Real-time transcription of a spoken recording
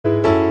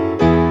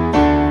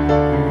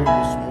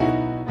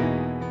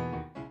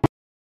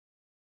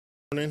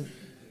Morning.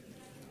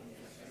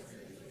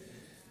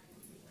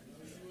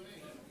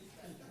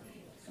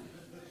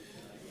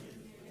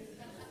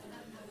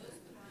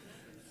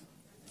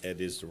 That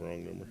is the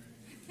wrong number.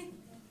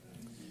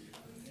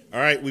 All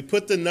right, we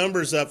put the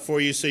numbers up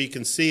for you so you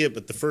can see it,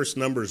 but the first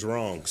number's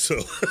wrong. So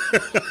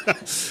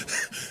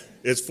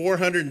it's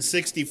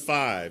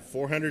 465.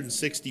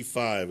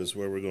 465 is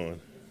where we're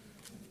going.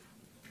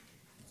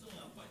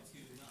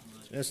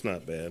 That's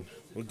not bad.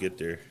 We'll get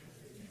there.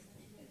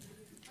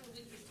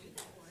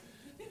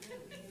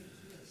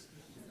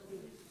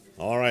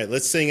 All right,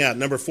 let's sing out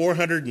number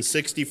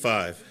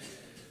 465.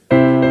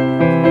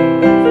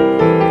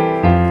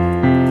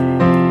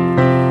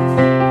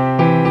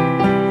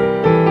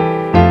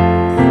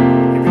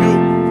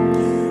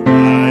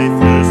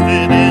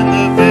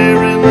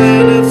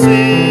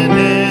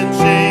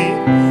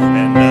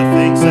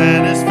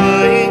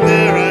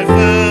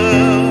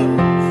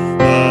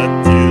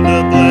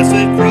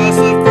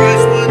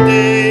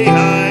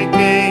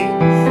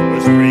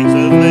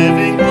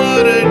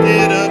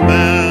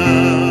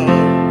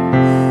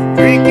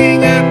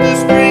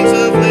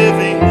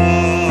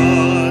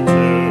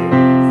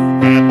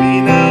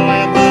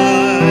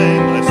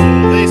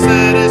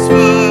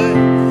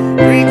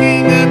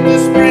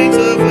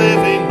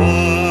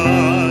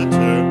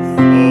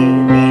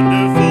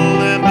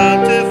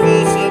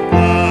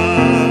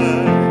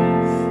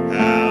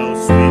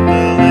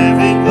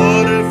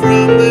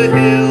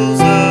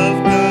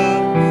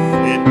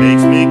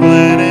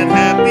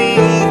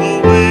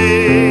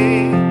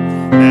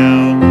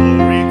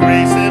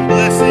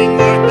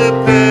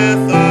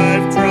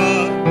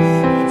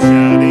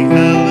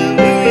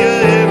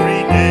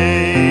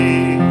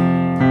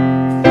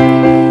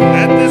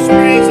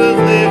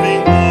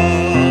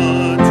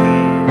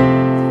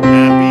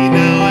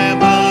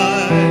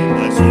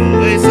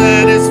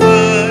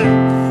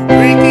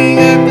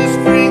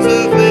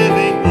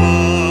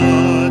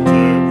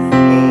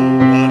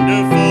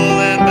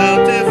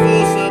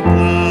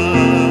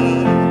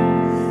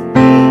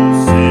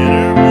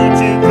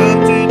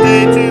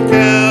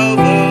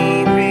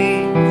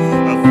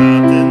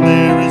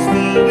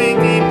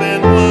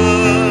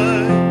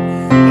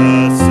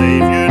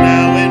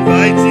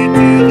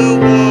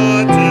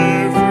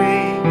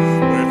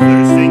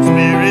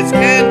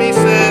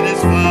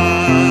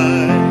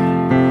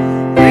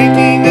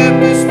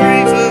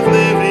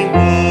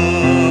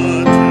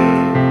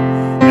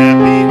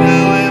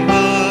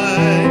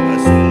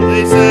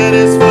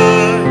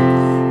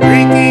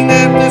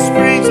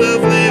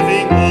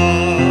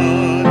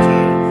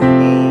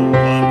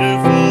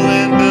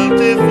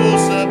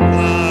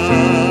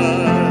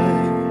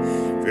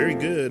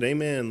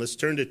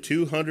 Turn to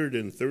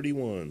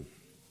 231.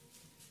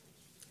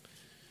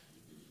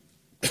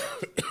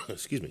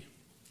 Excuse me.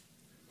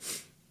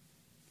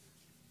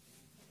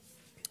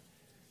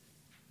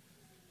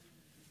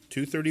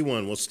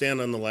 231. We'll stand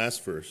on the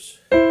last verse.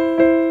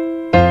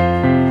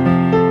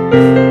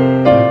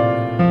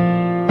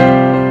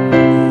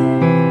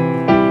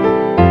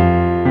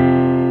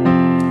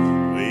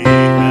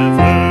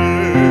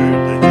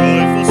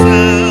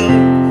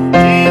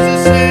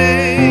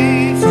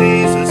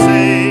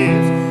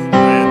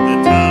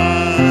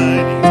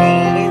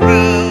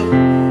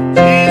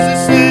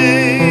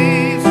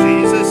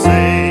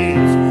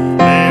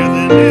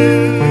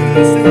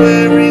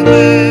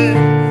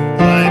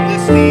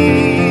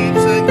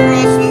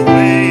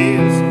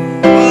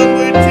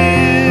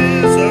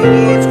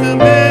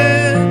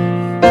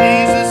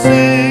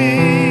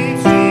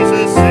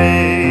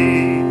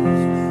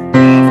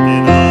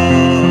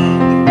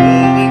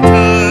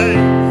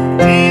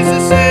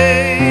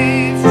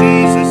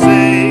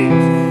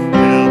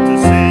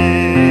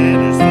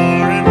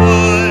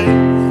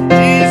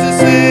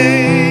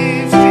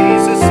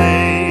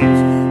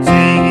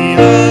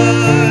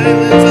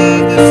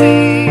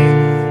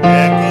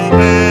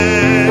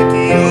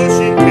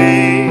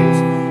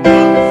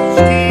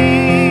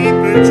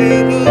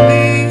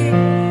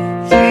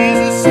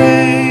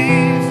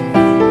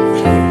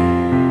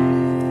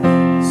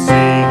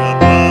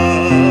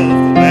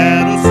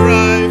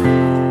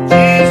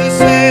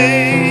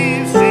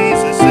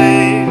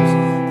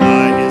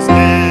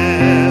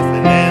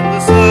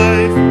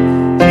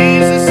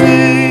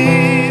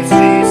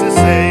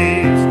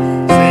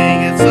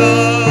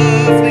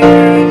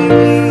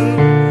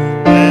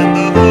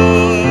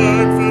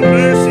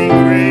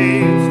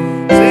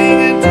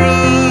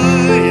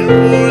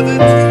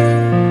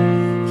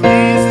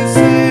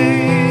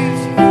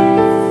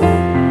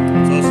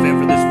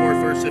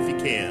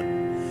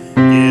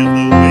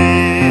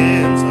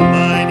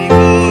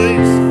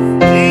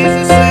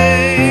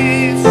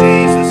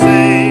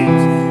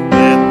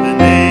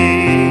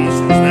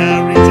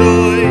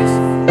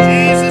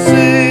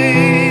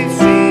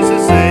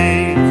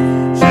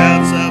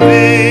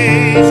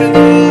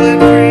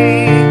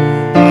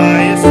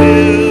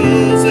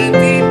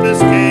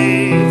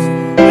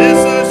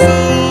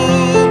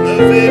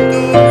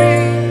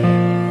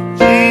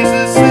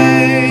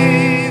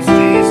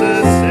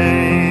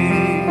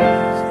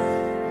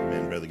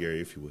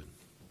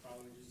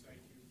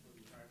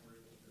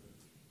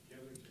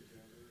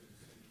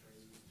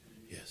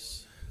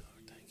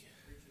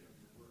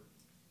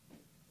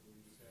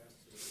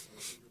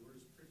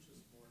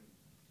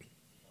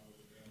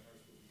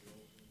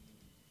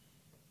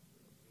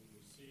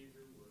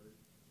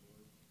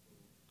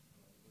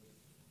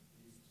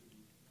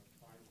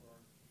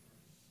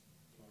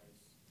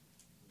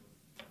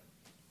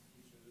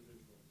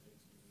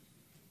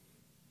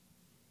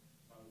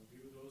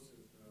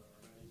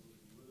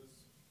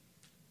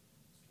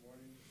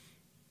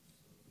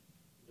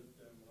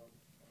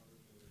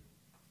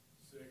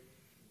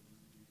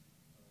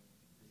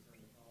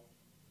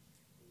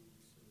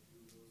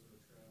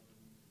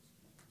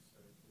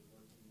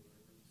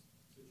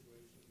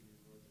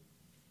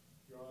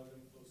 draw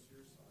them close to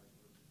your side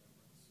where they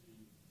might see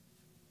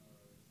your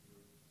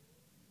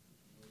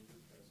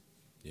presence.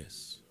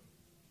 Yes.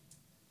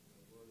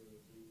 Lord,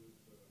 be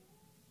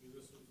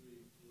this as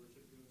we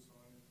worship you in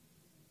song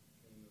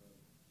and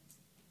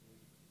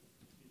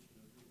teach and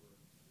every word.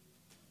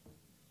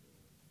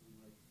 We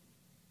might,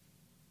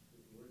 the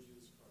Lord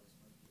Jesus Christ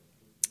might be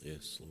uplifted.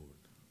 Yes, Lord.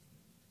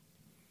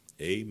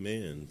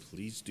 Amen.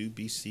 Please do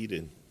be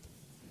seated.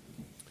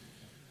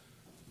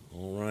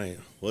 All right.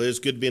 Well, it's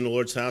good to be in the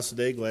Lord's house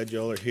today. Glad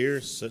y'all are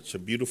here. Such a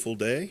beautiful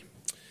day.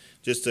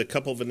 Just a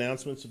couple of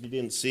announcements if you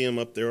didn't see them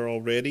up there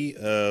already.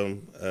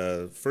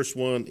 First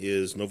one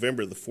is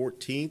November the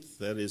 14th.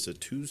 That is a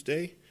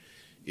Tuesday.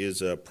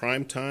 Is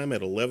prime time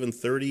at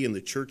 11:30 in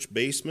the church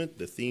basement.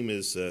 The theme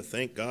is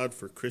Thank God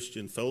for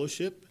Christian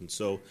Fellowship. And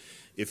so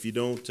if you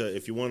don't,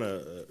 if you want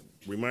a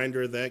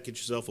reminder of that, get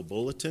yourself a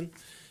bulletin.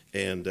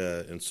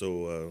 And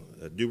so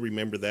do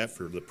remember that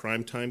for the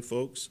prime time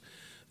folks.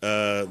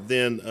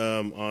 Then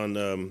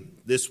on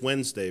this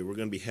Wednesday, we're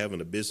going to be having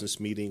a business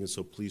meeting, and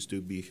so please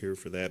do be here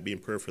for that. Be in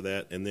prayer for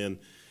that. And then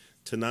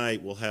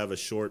tonight, we'll have a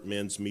short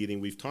men's meeting.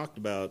 We've talked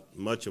about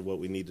much of what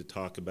we need to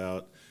talk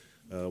about.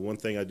 One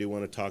thing I do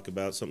want to talk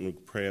about, something we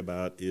pray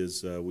about,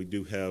 is we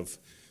do have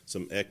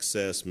some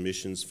excess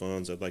missions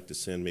funds. I'd like to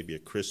send maybe a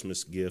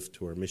Christmas gift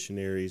to our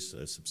missionaries,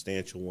 a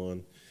substantial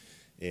one.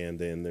 And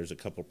then there's a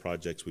couple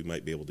projects we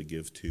might be able to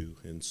give to.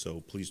 And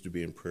so please do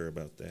be in prayer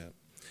about that.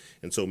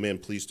 And so, men,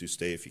 please do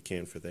stay if you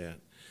can for that.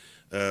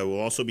 We'll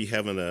also be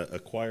having a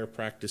choir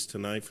practice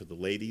tonight for the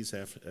ladies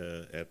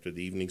after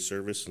the evening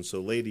service. And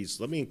so, ladies,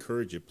 let me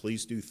encourage you,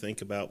 please do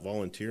think about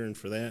volunteering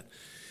for that.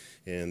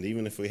 And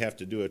even if we have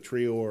to do a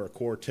trio or a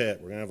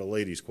quartet, we're going to have a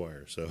ladies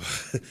choir. So,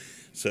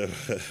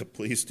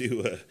 please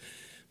do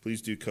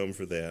come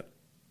for that.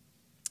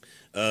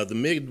 The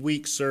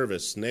midweek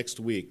service next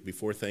week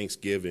before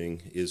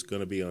Thanksgiving is going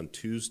to be on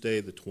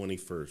Tuesday the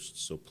 21st.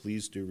 So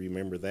please do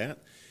remember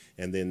that.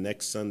 And then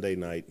next Sunday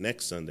night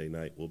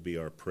will be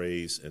our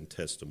praise and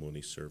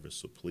testimony service.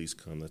 So please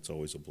come. That's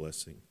always a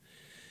blessing.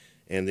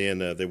 And then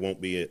there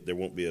won't be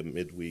a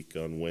midweek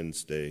on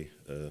Wednesday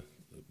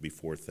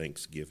before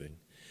Thanksgiving.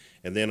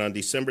 And then on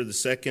December the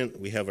 2nd,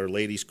 we have our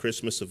ladies'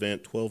 Christmas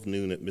event, 12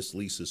 noon at Miss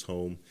Lisa's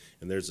home.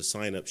 And there's a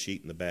sign-up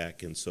sheet in the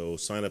back. And so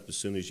sign up as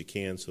soon as you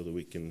can so that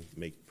we can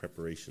make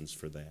preparations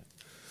for that.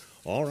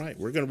 All right,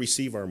 we're going to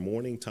receive our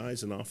morning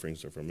tithes and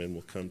offerings. If our men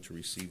will come to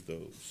receive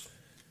those.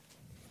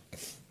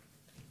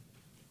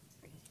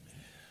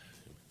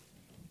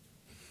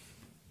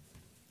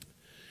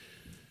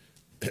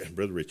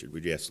 Brother Richard,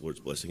 would you ask the Lord's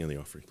blessing on the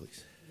offering,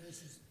 please?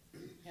 Gracious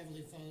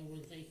Heavenly Father, I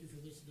want to thank you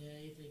for this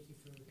day. Thank you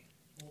for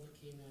all that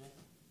came out.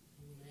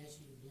 I want to ask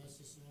you to bless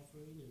this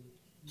offering and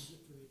use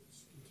it for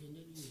its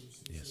intended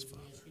use. And Yes, so we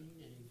Father. ask in your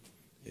name.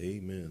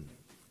 Amen.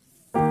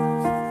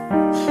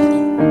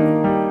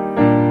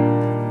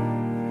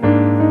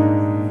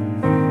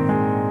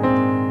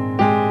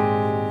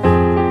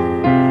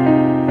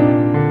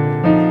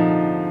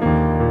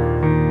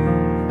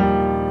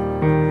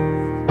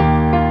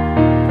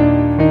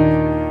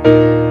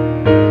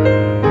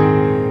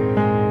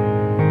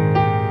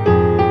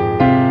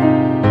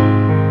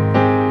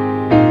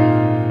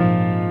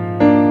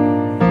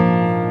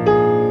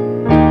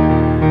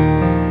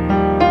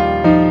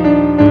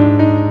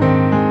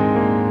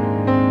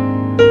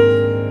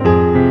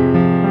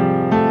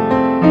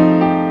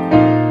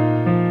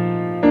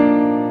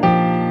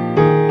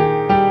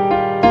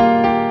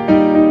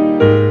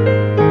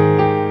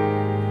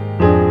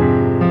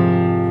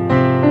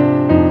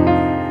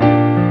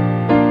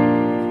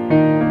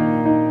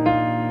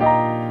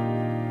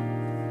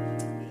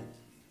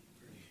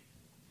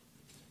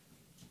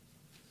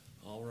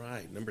 All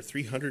right, number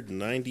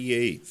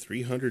 398.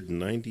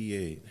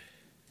 398.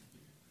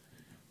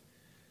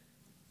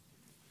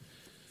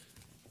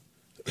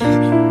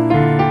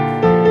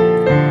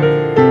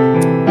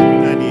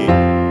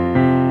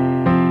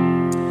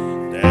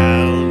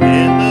 Down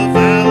in the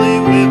valley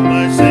with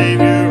my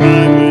Savior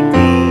I would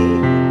go,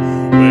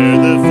 where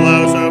the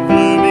flowers are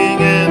blooming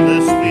and the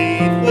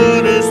sweet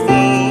waters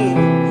flow.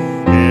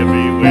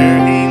 Everywhere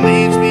He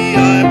leads me I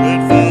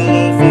would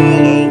follow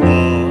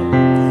on,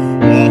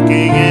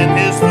 walking in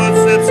His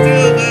footsteps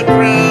till the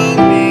crown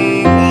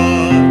be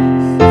won.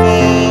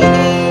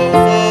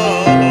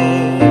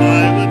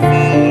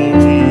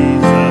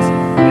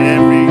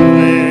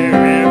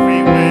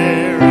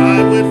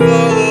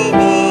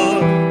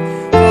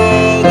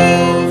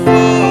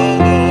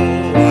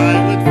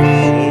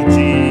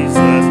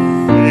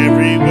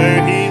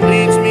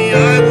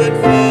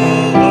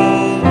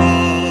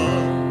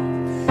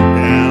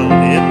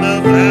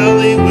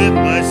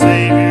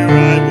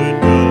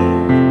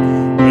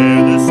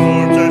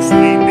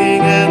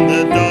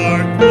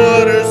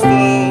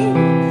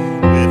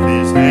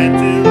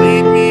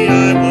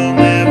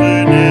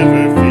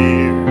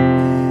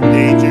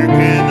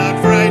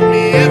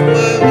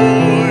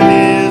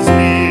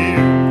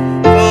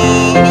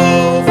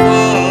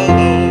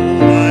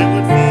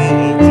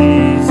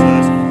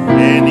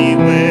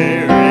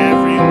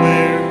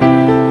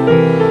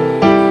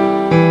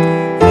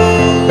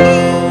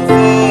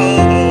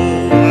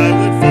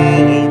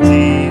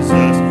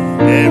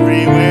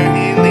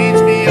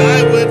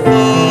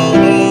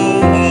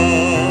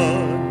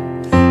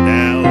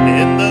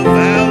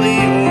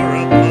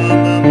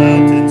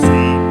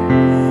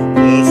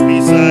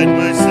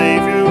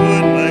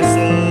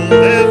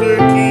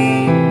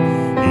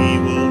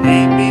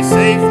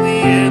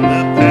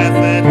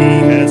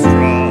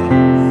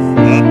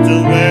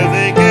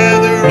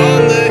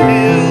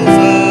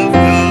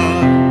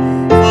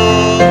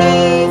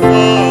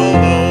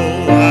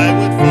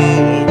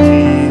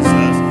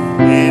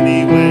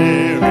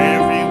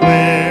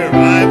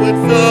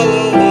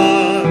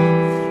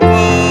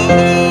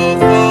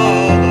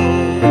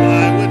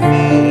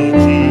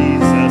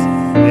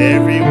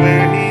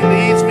 Everywhere he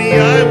leads me,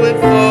 I would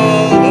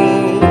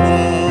follow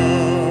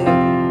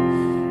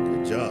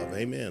on. Good job.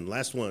 Amen.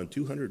 Last one,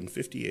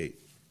 258.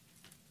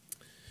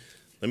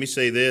 Let me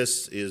say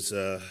this is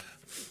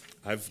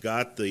I've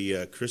got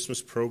the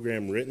Christmas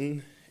program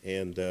written,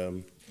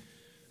 and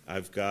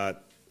I've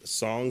got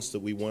songs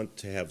that we want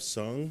to have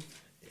sung.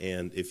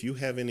 And if you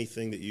have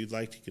anything that you'd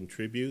like to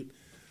contribute,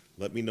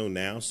 let me know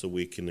now so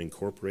we can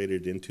incorporate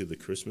it into the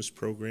Christmas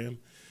program.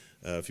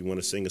 If you want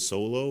to sing a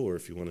solo, or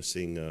if you want to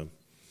sing,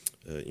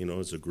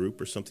 as a group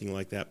or something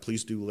like that,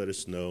 please do let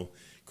us know.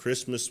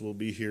 Christmas will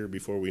be here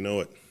before we know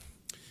it.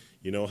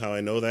 You know how I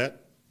know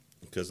that?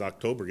 Because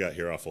October got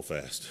here awful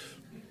fast.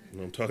 You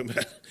know what I'm talking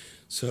about?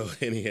 So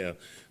anyhow,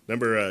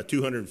 number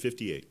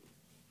 258.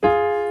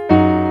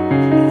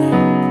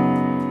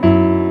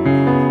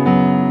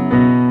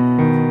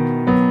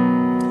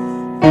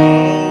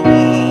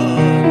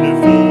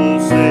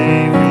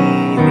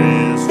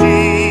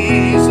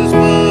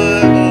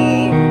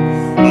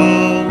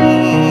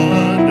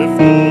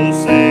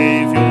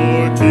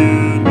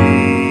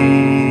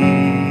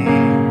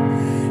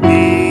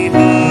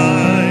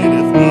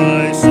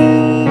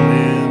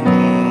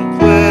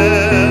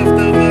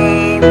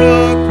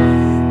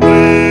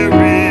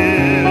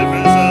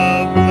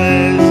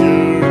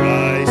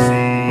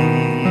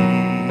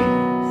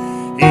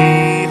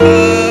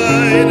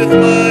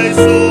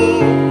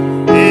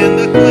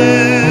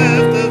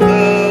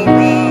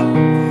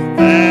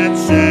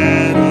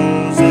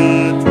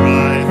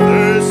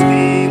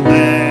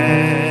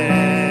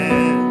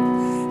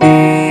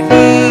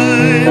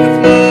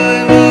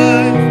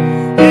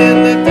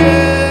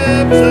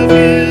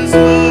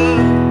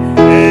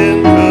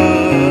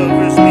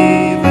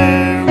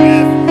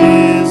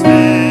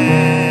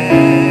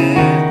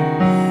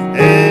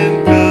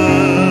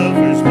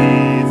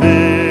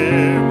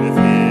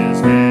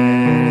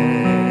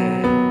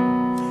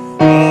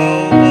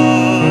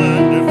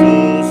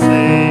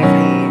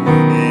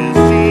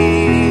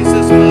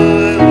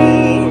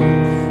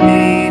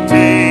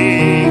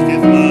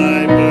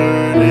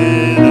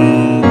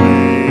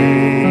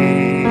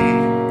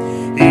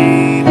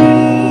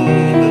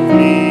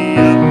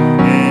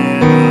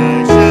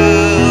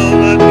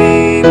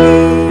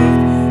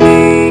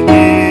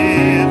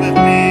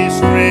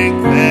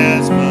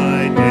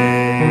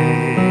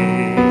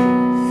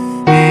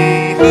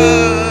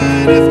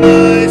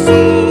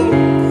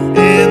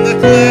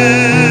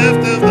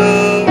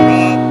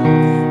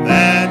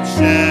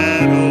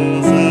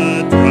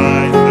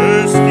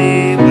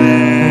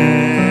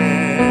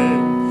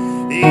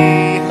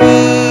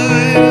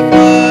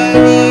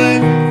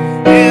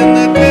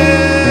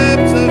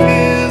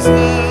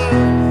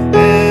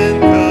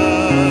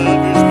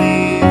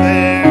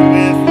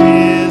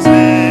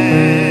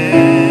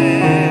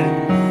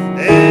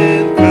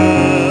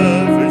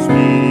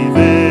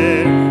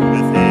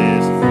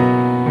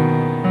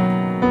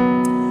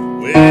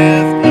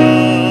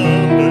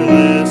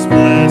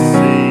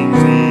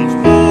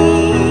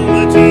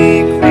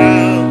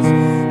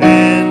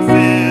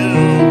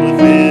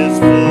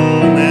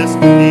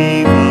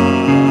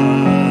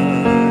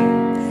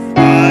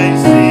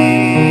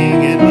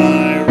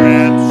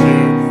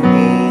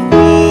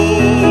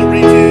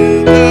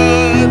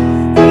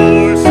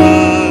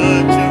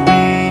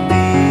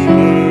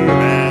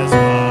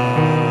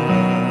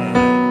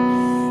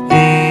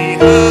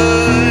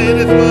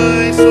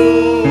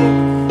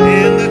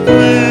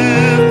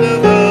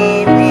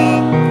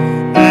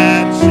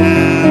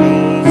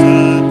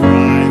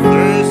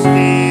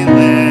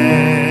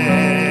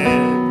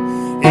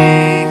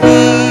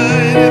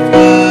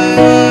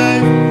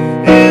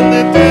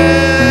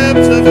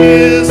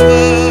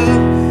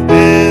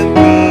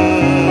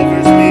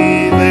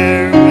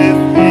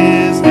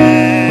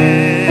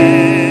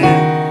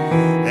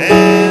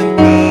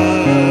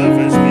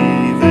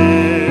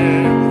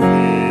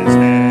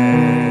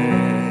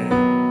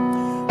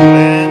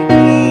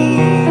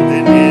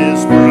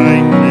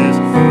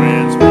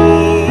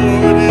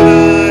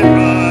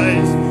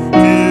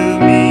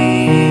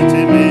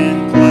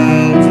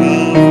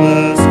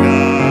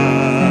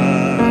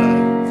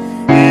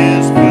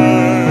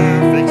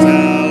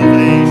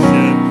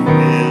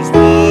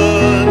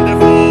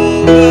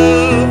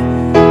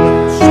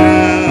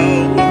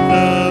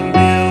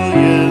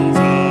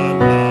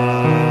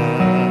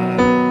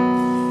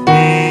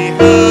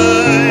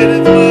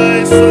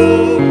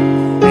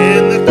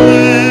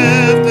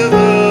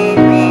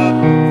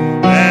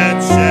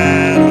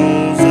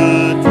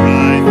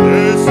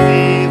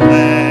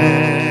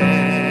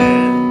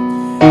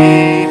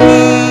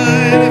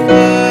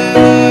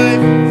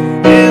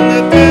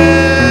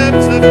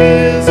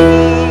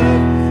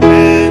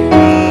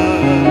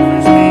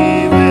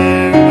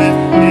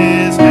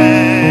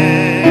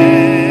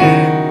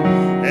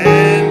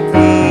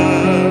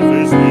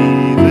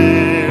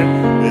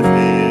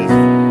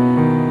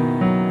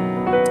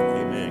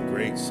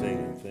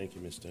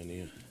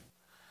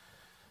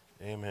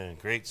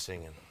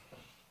 Singing.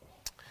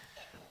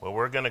 Well,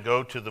 we're going to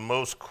go to the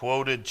most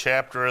quoted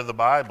chapter of the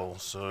Bible,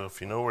 so if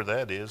you know where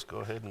that is, go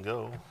ahead and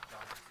go.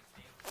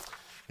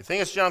 You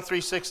think it's John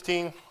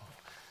 3:16?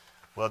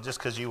 Well, just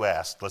because you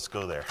asked, let's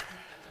go there.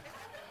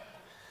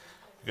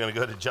 We're going to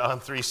go to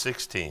John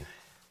 3:16.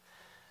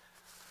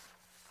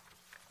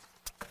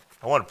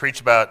 I want to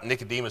preach about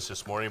Nicodemus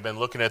this morning. I've been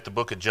looking at the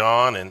book of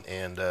John,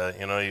 and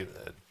you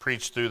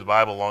preach through the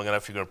Bible long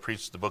enough, you're going to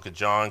preach the book of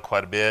John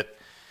quite a bit.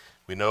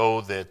 We know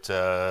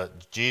that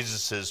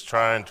Jesus is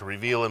trying to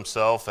reveal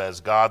himself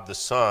as God the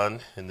Son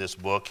in this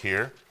book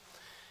here.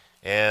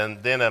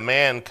 And then a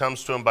man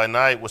comes to him by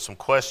night with some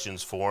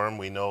questions for him.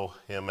 We know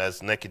him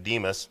as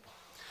Nicodemus.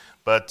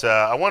 But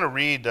I want to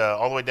read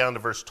all the way down to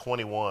verse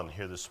 21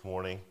 here this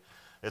morning.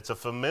 It's a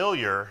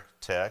familiar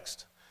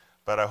text,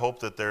 but I hope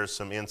that there's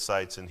some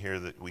insights in here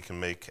that we can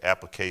make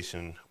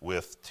application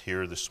with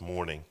here this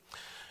morning.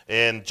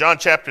 In John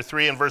chapter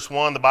 3 and verse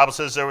 1, the Bible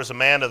says, there was a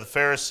man of the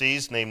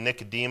Pharisees named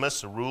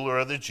Nicodemus, a ruler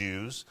of the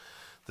Jews.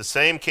 The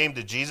same came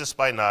to Jesus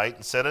by night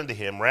and said unto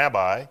him,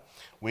 Rabbi,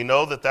 we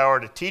know that thou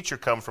art a teacher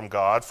come from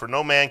God, for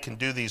no man can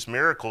do these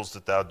miracles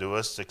that thou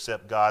doest,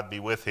 except God be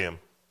with him.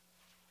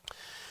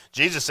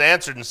 Jesus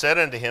answered and said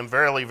unto him,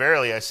 Verily,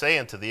 verily, I say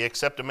unto thee,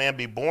 except a man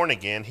be born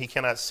again, he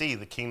cannot see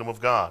the kingdom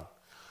of God.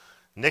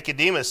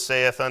 Nicodemus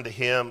saith unto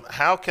him,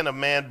 How can a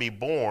man be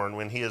born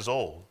when he is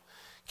old?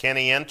 Can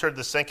he enter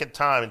the second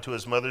time into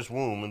his mother's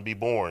womb and be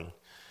born?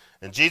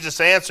 And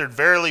Jesus answered,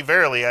 Verily,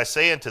 verily, I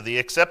say unto thee,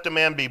 except a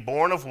man be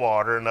born of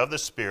water and of the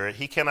Spirit,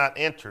 he cannot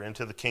enter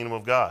into the kingdom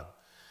of God.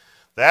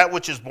 That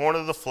which is born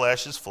of the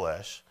flesh is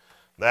flesh,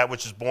 that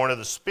which is born of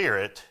the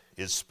Spirit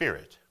is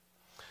spirit.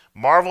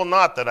 Marvel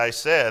not that I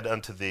said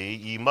unto thee,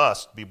 Ye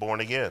must be born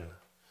again.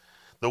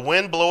 The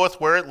wind bloweth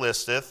where it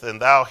listeth,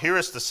 and thou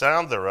hearest the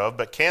sound thereof,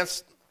 but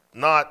canst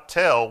not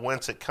tell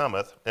whence it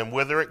cometh, and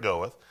whither it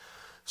goeth.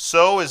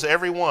 So is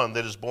every one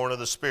that is born of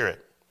the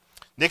Spirit.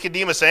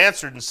 Nicodemus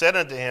answered and said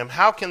unto him,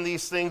 How can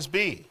these things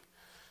be?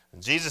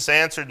 And Jesus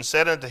answered and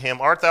said unto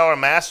him, Art thou a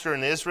master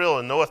in Israel,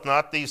 and knowest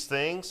not these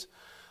things?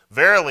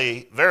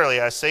 Verily,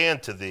 verily, I say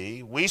unto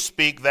thee, we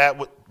speak that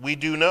we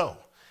do know,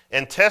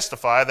 and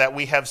testify that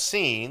we have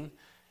seen,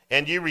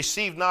 and ye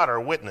receive not our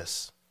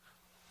witness.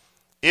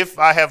 If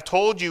I have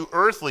told you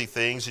earthly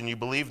things and you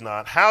believe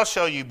not, how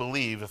shall you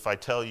believe if I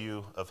tell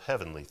you of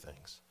heavenly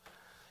things?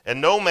 And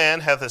no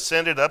man hath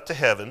ascended up to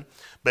heaven,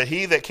 but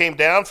he that came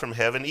down from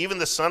heaven, even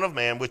the Son of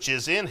Man which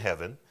is in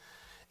heaven.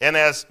 And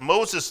as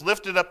Moses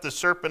lifted up the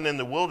serpent in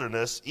the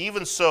wilderness,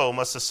 even so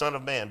must the Son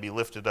of Man be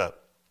lifted up,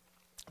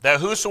 that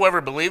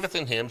whosoever believeth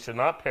in him should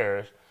not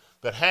perish,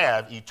 but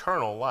have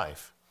eternal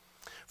life.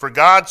 For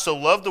God so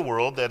loved the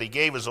world that he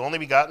gave his only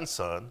begotten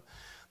Son,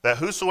 that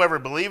whosoever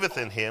believeth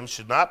in him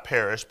should not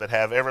perish, but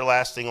have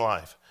everlasting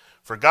life.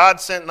 For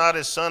God sent not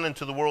his Son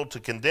into the world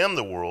to condemn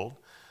the world,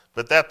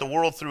 but that the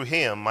world through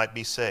him might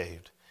be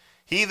saved.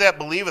 He that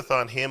believeth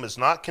on him is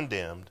not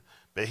condemned,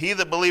 but he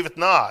that believeth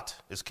not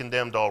is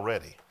condemned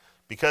already,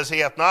 because he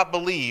hath not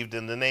believed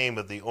in the name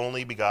of the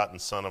only begotten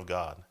Son of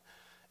God.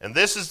 And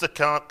this is the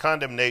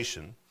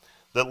condemnation,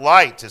 that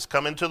light is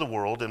come into the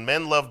world, and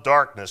men love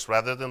darkness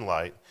rather than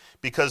light,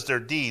 because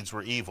their deeds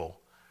were evil.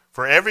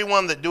 For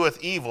everyone that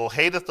doeth evil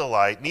hateth the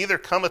light, neither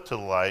cometh to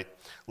the light,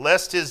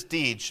 lest his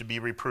deeds should be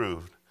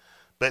reproved.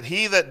 But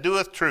he that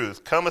doeth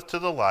truth cometh to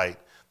the light,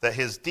 that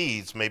his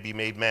deeds may be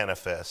made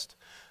manifest,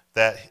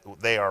 that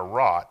they are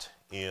wrought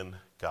in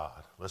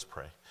God. Let's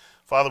pray.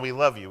 Father, we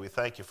love you. We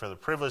thank you for the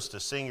privilege to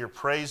sing your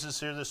praises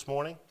here this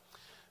morning.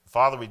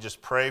 Father, we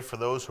just pray for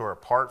those who are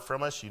apart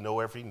from us. You know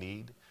every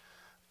need.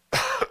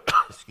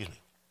 Excuse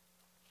me.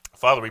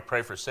 Father, we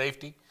pray for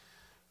safety.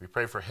 We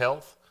pray for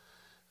health.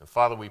 And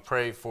Father, we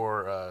pray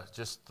for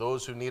just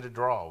those who need a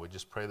draw. We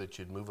just pray that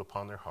you'd move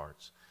upon their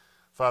hearts.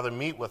 Father,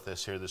 meet with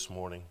us here this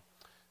morning.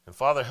 And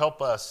Father,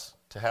 help us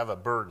to have a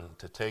burden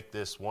to take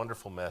this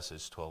wonderful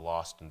message to a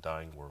lost and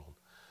dying world.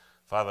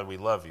 Father, we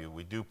love you.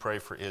 We do pray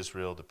for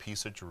Israel, the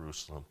peace of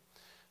Jerusalem.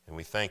 And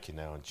we thank you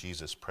now in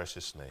Jesus'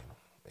 precious name.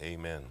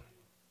 Amen.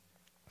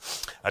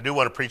 I do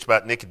want to preach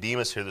about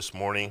Nicodemus here this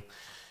morning.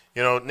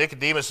 You know,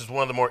 Nicodemus is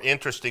one of the more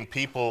interesting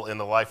people in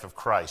the life of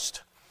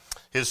Christ.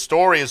 His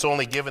story is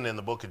only given in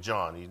the book of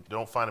John. You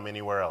don't find him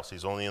anywhere else.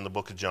 He's only in the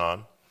book of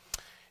John.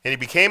 And he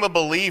became a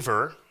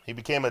believer, he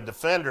became a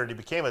defender, and he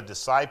became a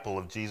disciple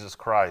of Jesus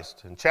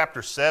Christ. In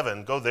chapter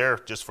 7, go there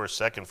just for a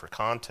second for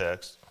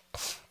context.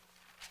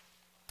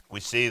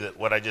 We see that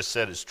what I just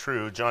said is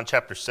true. John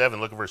chapter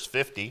 7, look at verse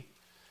 50.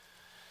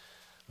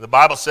 The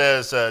Bible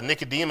says,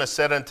 Nicodemus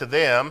said unto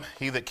them,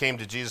 he that came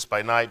to Jesus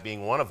by night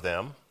being one of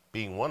them.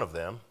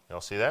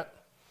 Y'all see that?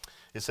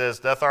 It says,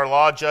 Doth our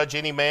law judge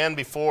any man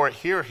before it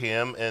hear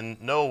him and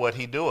know what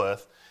he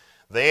doeth?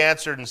 They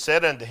answered and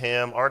said unto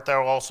him, Art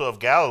thou also of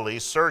Galilee?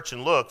 Search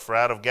and look, for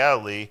out of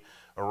Galilee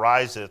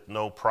ariseth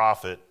no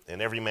prophet.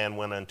 And every man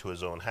went unto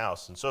his own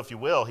house. And so if you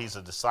will, he's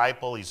a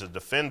disciple, he's a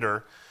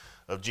defender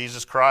of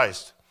Jesus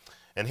Christ.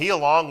 And he,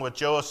 along with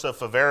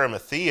Joseph of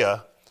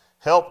Arimathea,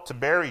 helped to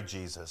bury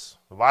Jesus.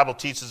 The Bible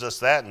teaches us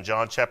that in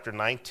John chapter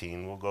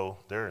 19. We'll go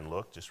there and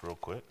look just real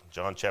quick.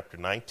 John chapter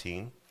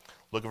 19.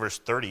 Look at verse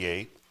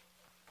 38.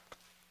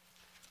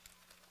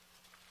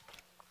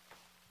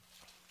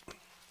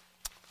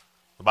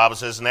 The Bible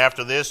says, and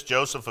after this,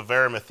 Joseph of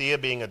Arimathea,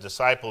 being a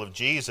disciple of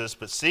Jesus,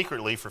 but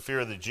secretly for fear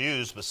of the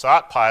Jews,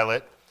 besought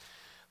Pilate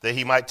that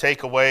he might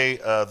take away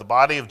the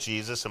body of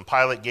Jesus, and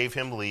Pilate gave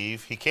him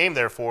leave. He came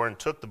therefore and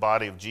took the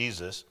body of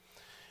Jesus.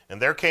 And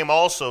there came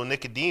also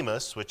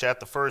Nicodemus, which at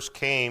the first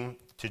came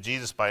to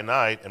Jesus by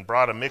night, and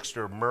brought a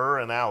mixture of myrrh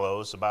and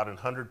aloes, about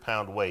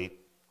 100-pound weight.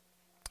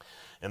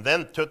 And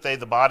then took they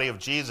the body of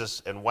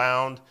Jesus, and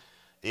wound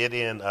it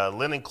in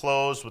linen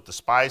clothes with the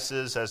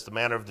spices, as the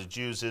manner of the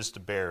Jews is to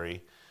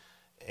bury.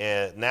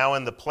 And now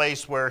in the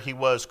place where he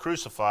was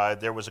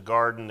crucified, there was a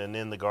garden, and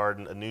in the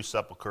garden a new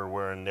sepulchre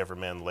wherein never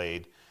man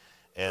laid.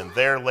 And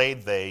there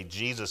laid they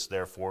Jesus,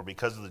 therefore,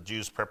 because of the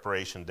Jews'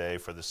 preparation day,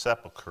 for the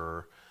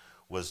sepulchre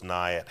was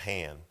nigh at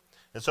hand.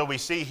 And so we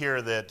see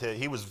here that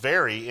he was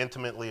very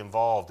intimately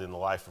involved in the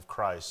life of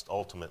Christ,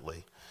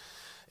 ultimately.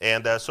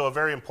 And so a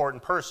very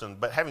important person.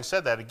 But having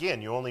said that,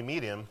 again, you only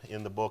meet him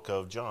in the book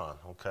of John,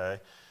 okay?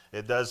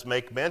 It does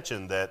make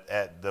mention that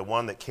at the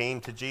one that came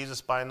to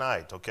Jesus by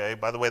night, okay?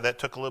 By the way, that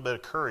took a little bit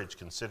of courage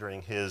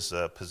considering his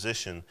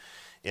position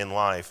in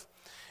life.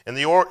 And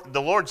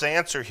the Lord's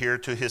answer here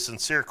to his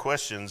sincere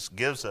questions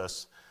gives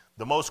us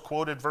the most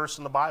quoted verse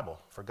in the Bible.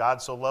 For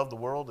God so loved the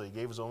world that he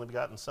gave his only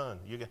begotten Son.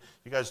 You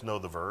guys know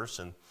the verse.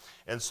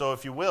 And so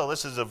if you will,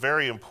 this is a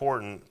very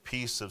important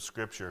piece of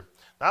Scripture.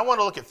 Now I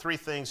want to look at three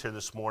things here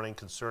this morning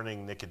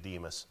concerning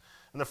Nicodemus.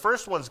 And the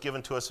first one's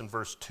given to us in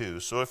verse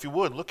 2. So if you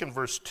would, look in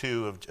verse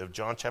 2 of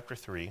John chapter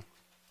 3.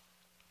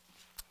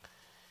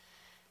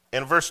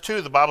 In verse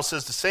 2, the Bible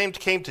says, the same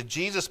came to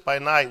Jesus by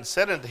night and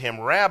said unto him,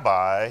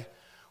 Rabbi,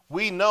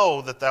 we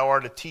know that thou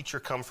art a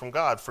teacher come from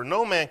God, for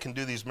no man can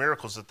do these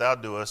miracles that thou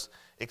doest,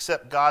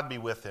 except God be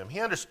with him. He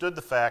understood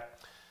the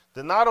fact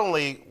that not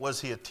only was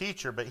he a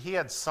teacher, but he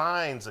had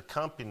signs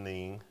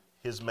accompanying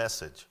his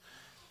message,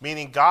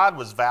 meaning God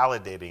was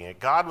validating it.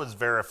 God was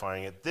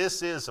verifying it.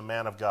 This is a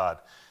man of God.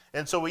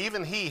 And so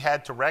even he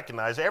had to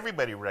recognize,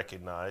 everybody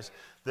recognized,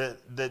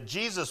 that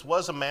Jesus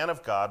was a man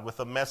of God with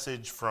a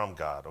message from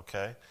God,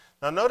 okay?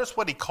 Now notice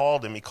what he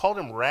called him. He called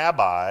him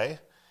rabbi,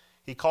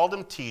 he called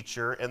him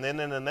teacher, and then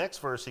in the next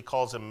verse he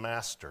calls him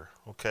master,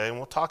 okay? And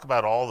we'll talk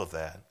about all of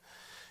that.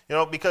 You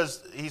know,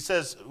 because he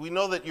says, we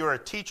know that you're a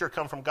teacher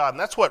come from God, and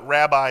that's what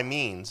rabbi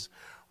means.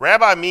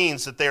 Rabbi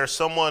means that they are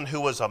someone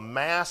who was a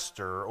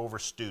master over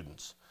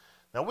students.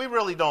 Now we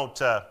really don't...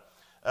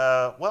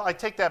 well, I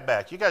take that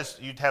back.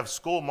 You'd have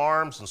school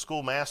marms and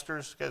school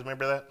masters. You guys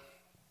remember that?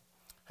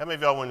 How many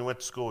of y'all, when you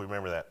went to school,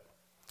 remember that?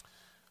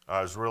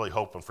 I was really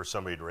hoping for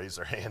somebody to raise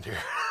their hand here,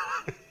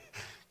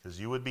 because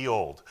you would be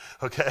old,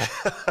 okay?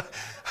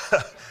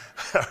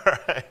 All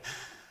right.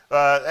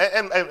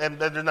 And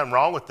there's nothing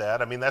wrong with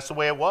that. I mean, that's the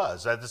way it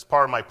was. That's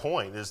part of my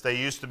point, is they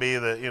used to be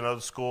the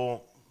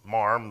school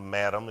marm,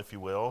 madam, if you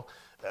will,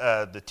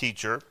 the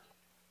teacher,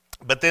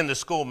 but then the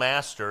school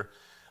master.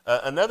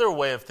 Another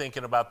way of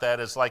thinking about that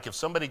is like if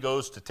somebody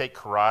goes to take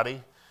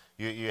karate,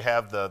 you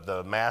have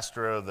the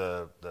master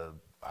of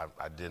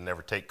I didn't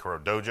ever take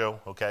karate, dojo,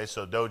 okay,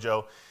 so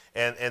dojo,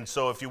 and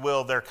so if you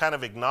will, they're kind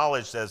of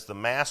acknowledged as the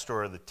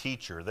master or the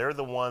teacher. They're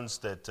the ones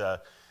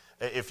that,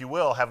 if you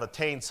will, have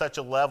attained such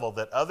a level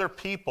that other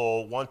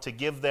people want to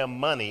give them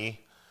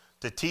money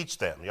to teach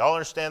them. Y'all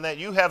understand that?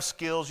 You have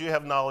skills, you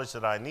have knowledge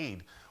that I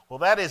need. Well,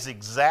 that is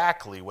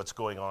exactly what's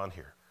going on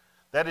here.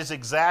 That is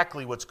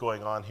exactly what's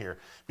going on here,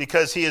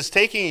 because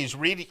he's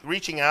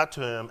reaching out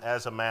to him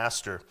as a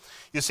master.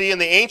 You see, in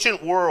the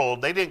ancient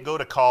world, they didn't go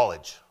to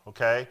college,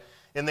 okay?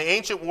 In the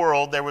ancient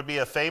world, there would be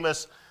a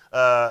famous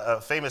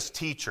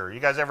teacher. You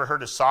guys ever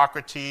heard of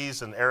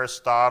Socrates and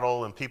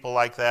Aristotle and people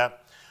like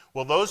that?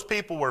 Well, those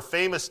people were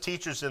famous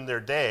teachers in their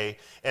day,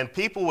 and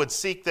people would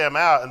seek them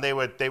out, and they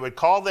would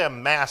call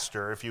them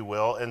master, if you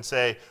will, and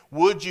say,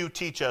 would you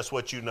teach us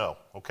what you know,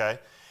 okay?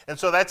 And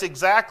so that's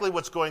exactly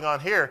what's going on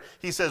here.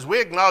 He says,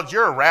 we acknowledge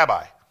you're a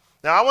rabbi.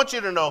 Now, I want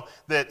you to know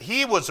that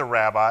he was a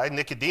rabbi,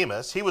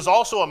 Nicodemus. He was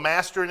also a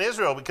master in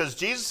Israel, because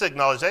Jesus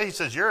acknowledged that. He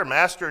says, you're a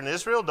master in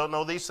Israel, don't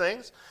know these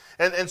things?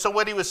 And so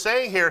what he was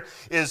saying here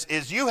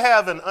is you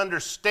have an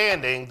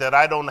understanding that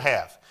I don't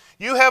have.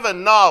 You have a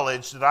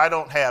knowledge that I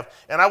don't have,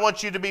 and I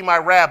want you to be my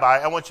rabbi.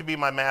 I want you to be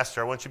my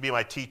master. I want you to be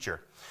my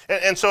teacher.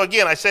 And so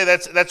again, I say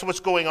that's what's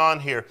going on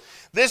here.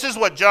 This is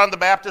what John the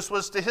Baptist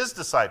was to his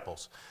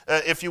disciples.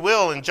 If you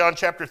will, in John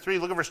chapter 3,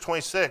 look at verse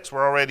 26.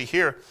 We're already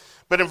here.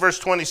 But in verse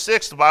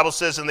 26, the Bible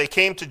says, and they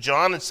came to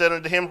John and said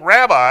unto him,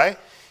 Rabbi,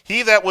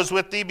 he that was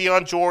with thee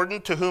beyond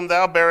Jordan, to whom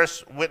thou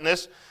bearest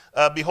witness,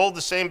 behold,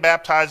 the same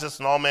baptizeth,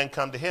 and all men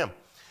come to him.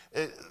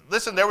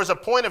 Listen, there was a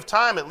point of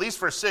time, at least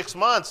for 6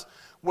 months,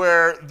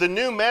 where the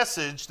new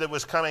message that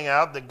was coming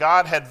out, that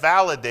God had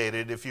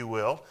validated, if you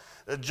will,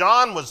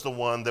 John was the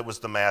one that was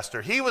the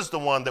master. He was the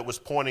one that was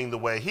pointing the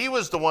way. He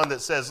was the one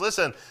that says,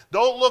 listen,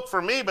 don't look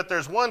for me, but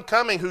there's one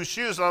coming whose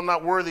shoes I'm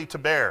not worthy to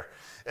bear.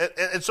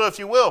 And so if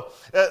you will,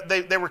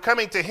 they were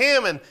coming to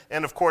him,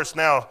 and of course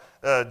now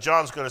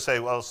John's going to say,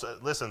 well,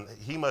 listen,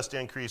 he must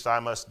increase, I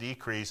must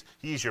decrease.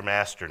 He's your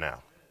master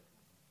now.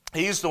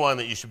 He's the one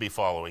that you should be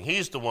following.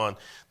 He's the one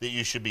that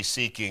you should be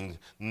seeking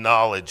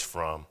knowledge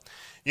from.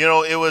 You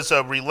know, it was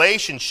a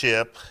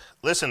relationship,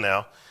 listen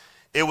now,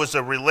 it was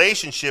a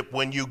relationship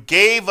when you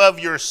gave of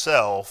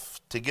yourself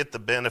to get the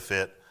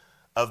benefit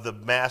of the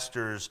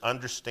master's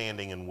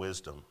understanding and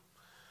wisdom.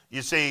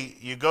 You see,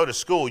 you go to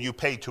school, you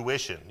pay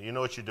tuition. You know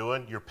what you're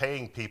doing? You're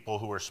paying people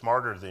who are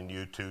smarter than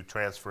you to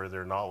transfer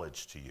their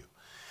knowledge to you.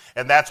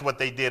 And that's what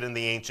they did in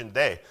the ancient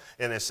day.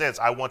 In a sense,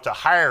 I want to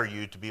hire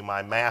you to be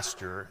my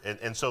master.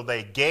 And so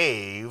they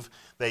gave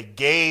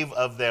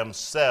of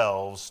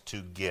themselves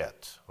to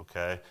get,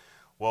 okay?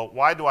 Well,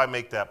 why do I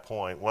make that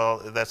point? Well,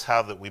 that's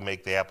how that we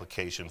make the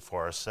application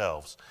for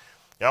ourselves.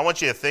 Now, I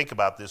want you to think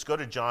about this. Go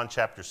to John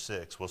chapter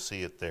 6. We'll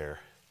see it there.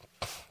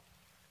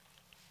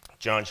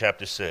 John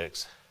chapter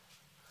 6.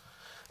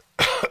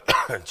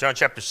 John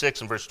chapter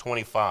 6 and verse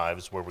 25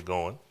 is where we're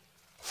going.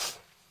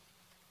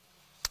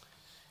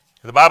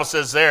 The Bible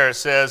says there, it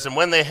says, "And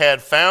when they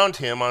had found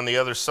him on the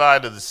other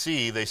side of the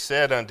sea, they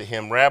said unto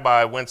him,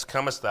 Rabbi, whence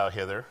comest thou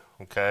hither?"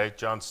 Okay,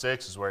 John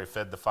 6 is where he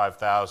fed the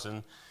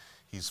 5,000.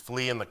 He's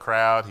fleeing the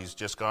crowd. He's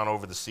just gone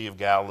over the Sea of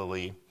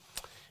Galilee,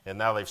 and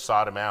now they've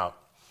sought him out.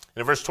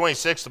 And in verse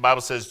 26, the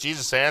Bible says,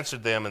 Jesus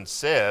answered them and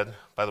said,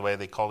 by the way,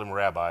 they called him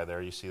Rabbi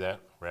there. You see that?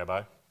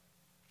 Rabbi.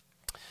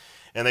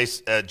 And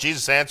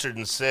Jesus answered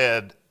them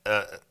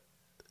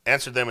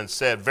and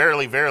said,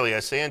 Verily, verily, I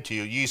say unto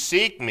you, ye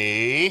seek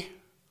me.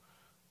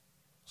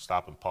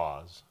 Stop and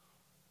pause.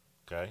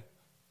 Okay?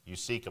 You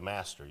seek a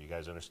master. You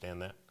guys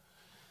understand that?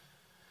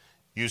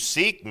 You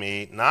seek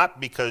me not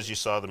because you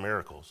saw the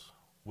miracles,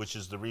 which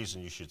is the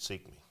reason you should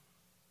seek me.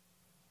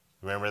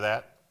 Remember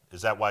that?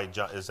 Is that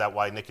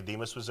why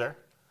Nicodemus was there?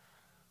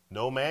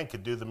 No man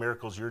could do the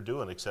miracles you're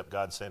doing except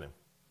God sent him.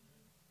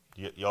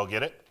 Y'all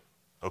get it?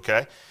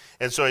 Okay?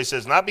 And so he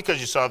says, not because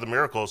you saw the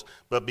miracles,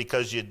 but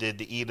because you did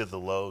to eat of the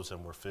loaves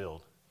and were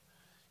filled.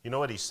 You know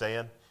what he's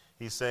saying?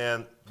 He's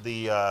saying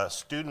the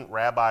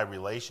student-rabbi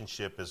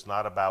relationship is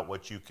not about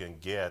what you can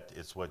get,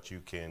 it's what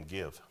you can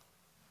give.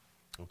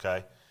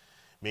 Okay?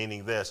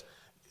 Meaning this,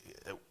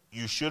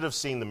 you should have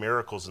seen the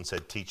miracles and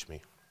said, teach me.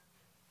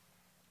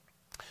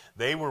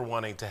 They were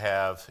wanting to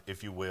have,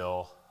 if you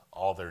will,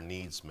 all their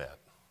needs met,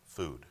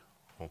 food.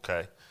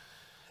 Okay?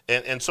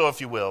 And so, if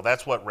you will,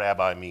 that's what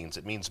rabbi means.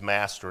 It means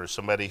master, or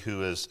somebody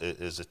who is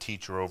a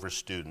teacher over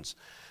students.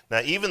 Now,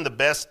 even the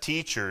best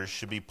teachers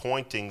should be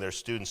pointing their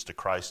students to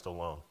Christ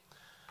alone.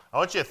 I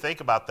want you to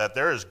think about that.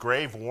 There is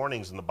grave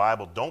warnings in the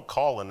Bible. Don't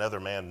call another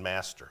man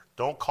master.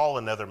 Don't call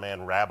another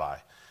man rabbi.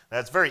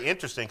 That's very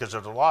interesting because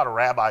there's a lot of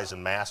rabbis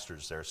and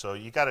masters there. So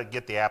you got to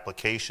get the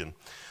application.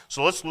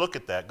 So let's look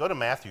at that. Go to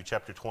Matthew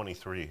chapter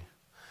 23.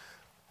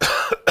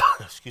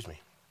 Excuse me.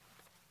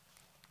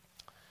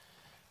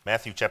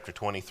 Matthew chapter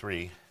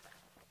 23.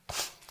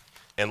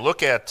 And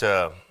look at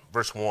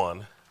verse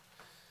 1.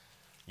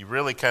 You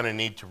really kind of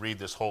need to read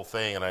this whole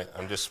thing, and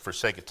I'm just, for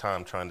sake of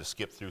time, trying to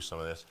skip through some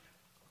of this.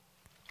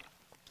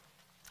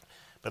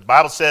 But the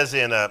Bible says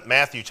in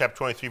Matthew chapter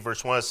 23,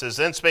 verse 1, it says,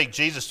 Then spake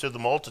Jesus to the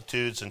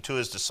multitudes and to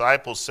his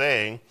disciples,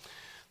 saying,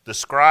 The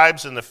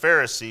scribes and the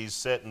Pharisees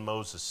sit in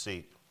Moses'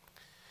 seat.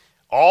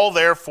 All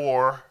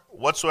therefore,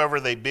 whatsoever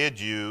they bid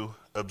you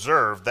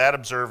observe, that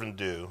observe and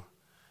do.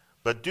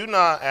 But do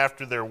not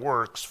after their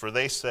works, for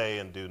they say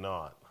and do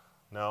not.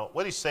 Now,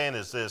 what he's saying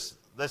is this.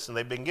 Listen,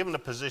 they've been given a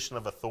position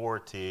of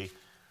authority.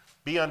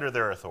 Be under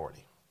their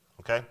authority.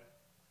 Okay?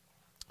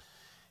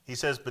 He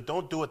says, but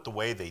don't do it the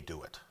way they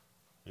do it.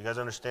 You guys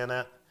understand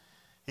that?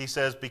 He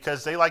says,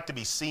 because they like to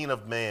be seen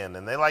of men,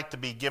 and they like to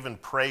be given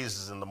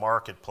praises in the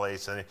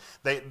marketplace, and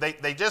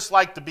they just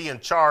like to be in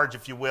charge,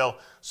 if you will,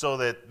 so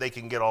that they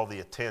can get all the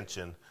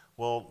attention.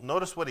 Well,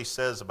 notice what he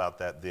says about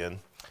that then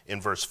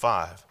in verse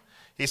 5.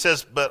 He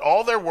says, but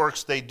all their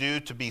works they do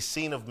to be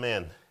seen of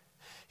men.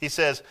 He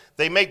says,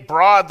 they make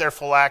broad their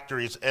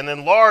phylacteries and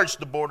enlarge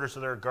the borders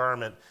of their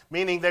garment,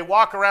 meaning they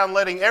walk around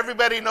letting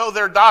everybody know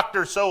they're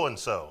Dr.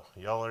 So-and-so.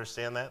 Y'all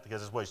understand that?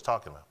 Because that's what he's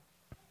talking about.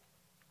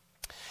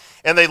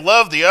 And they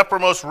love the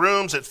uppermost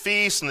rooms at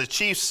feasts and the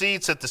chief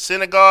seats at the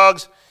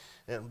synagogues.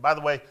 And by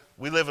the way,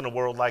 we live in a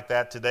world like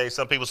that today.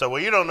 Some people say,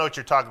 well, you don't know what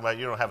you're talking about.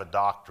 You don't have a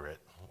doctorate.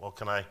 Well,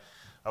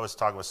 I was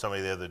talking with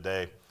somebody the other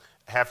day.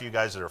 Half of you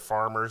guys that are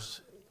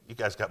farmers, you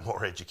guys got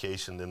more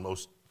education than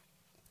most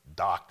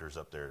doctors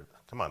up there.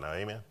 Come on now,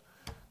 amen?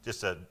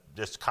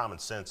 Just common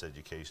sense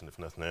education, if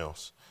nothing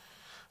else.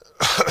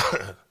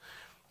 The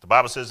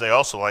Bible says they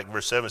also, like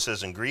verse 7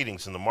 says, in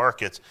greetings in the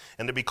markets,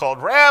 and to be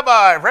called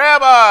Rabbi,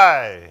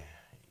 Rabbi.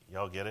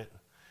 Y'all get it?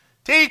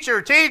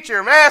 Teacher,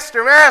 teacher,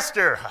 master,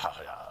 master.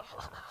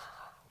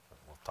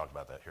 We'll talk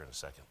about that here in a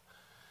second.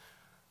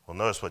 Well,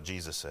 notice what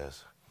Jesus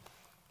says.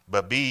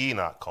 But be ye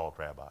not called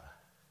Rabbi.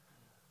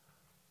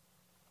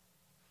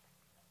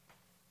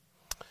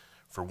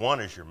 For one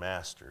is your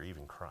master,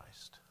 even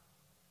Christ.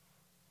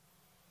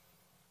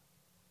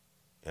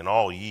 And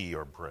all ye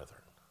are brethren.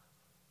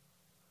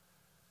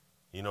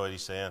 You know what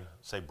he's saying?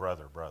 Say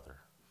brother, brother.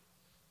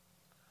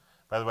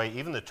 By the way,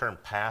 even the term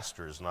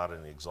pastor is not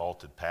an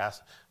exalted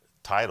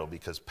title,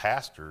 because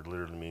pastor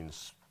literally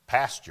means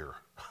pasture,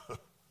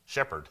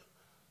 shepherd.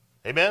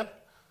 Amen?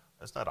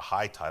 That's not a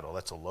high title,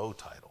 that's a low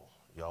title.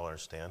 Y'all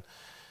understand?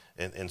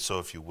 And so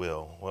if you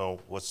will, well,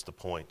 what's the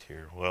point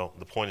here? Well,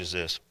 the point is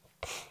this.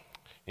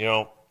 You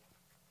know,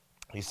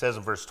 he says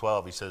in verse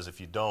 12, he says,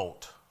 if you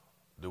don't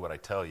do what I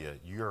tell you,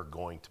 you're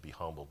going to be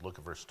humbled. Look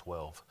at verse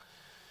 12.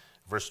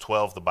 Verse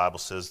 12, the Bible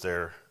says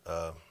there,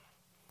 the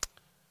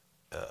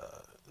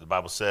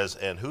Bible says,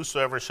 and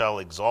whosoever shall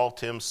exalt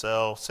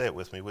himself, say it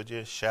with me, would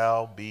you,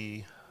 shall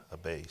be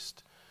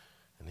abased.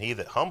 And he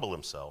that humble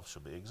himself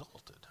shall be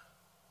exalted.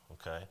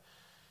 Okay?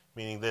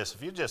 Meaning this,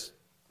 if you just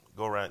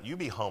go around, you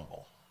be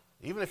humble.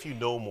 Even if you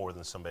know more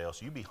than somebody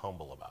else, you be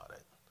humble about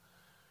it.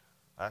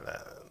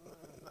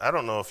 I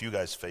don't know if you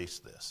guys face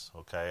this,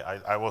 okay?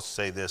 I will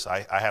say this,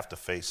 I have to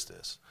face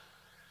this.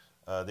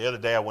 The other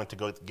day I went to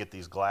go get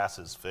these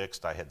glasses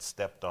fixed. I had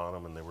stepped on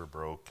them and they were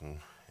broke, and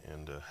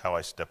how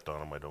I stepped on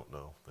them I don't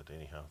know. But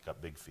anyhow,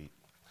 got big feet.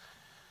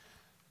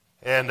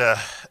 And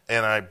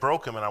I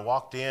broke them, and I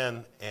walked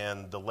in,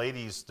 and the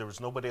ladies, there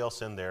was nobody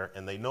else in there,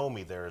 and they know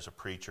me there as a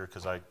preacher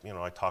because I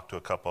talked to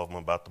a couple of them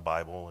about the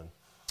Bible, and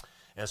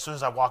as soon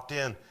as I walked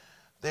in,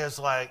 there's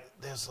like,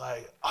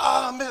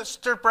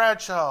 Mr.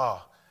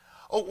 Bradshaw,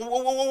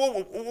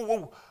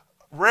 whoa,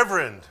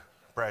 Reverend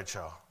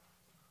Bradshaw,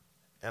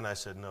 and I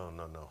said, no.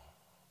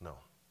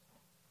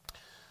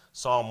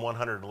 Psalm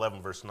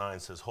 111 verse 9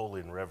 says, holy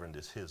and reverend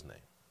is his name.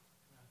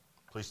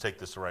 Please take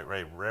this the right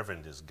way.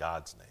 Reverend is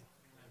God's name.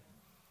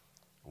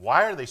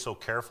 Why are they so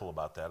careful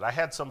about that? I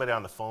had somebody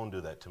on the phone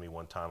do that to me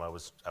one time. I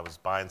was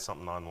buying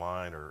something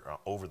online or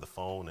over the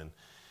phone,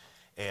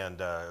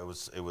 and it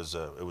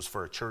was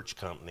for a church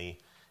company,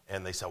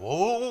 and they said,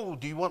 "Whoa,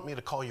 do you want me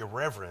to call you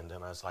Reverend?"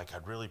 And I was like,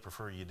 "I'd really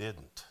prefer you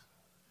didn't."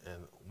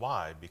 And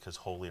why? Because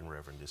holy and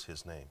reverend is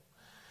his name.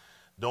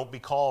 Don't be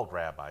called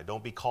rabbi.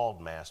 Don't be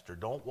called master.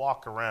 Don't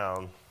walk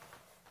around.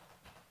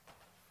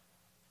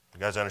 You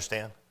guys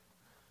understand?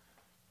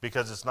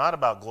 Because it's not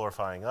about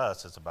glorifying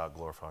us; it's about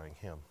glorifying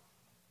him.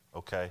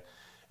 Okay,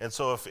 and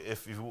so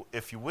if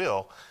you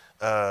will,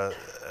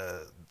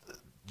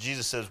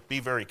 Jesus says, be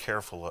very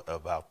careful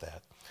about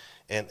that,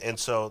 and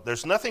so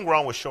there's nothing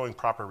wrong with showing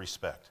proper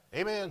respect.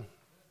 Amen.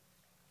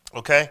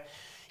 Okay,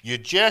 you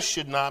just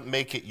should not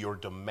make it your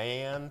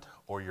demand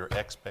or your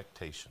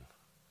expectation.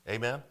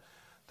 Amen.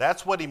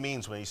 That's what he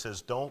means when he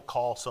says, don't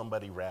call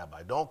somebody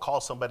rabbi, don't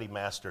call somebody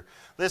master.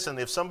 Listen,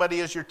 if somebody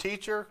is your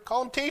teacher,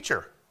 call him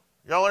teacher.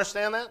 Y'all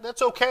understand that?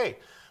 That's okay.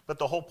 But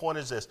the whole point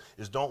is this,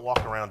 is don't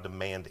walk around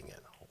demanding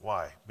it.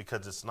 Why?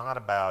 Because it's not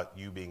about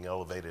you being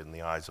elevated in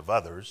the eyes of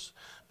others.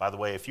 By the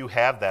way, if you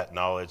have that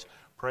knowledge,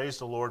 praise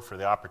the Lord for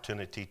the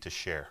opportunity to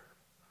share.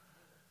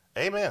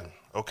 Amen.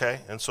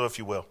 Okay? And so if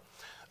you will,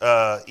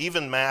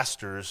 even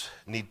masters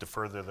need to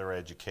further their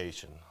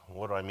education.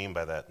 What do I mean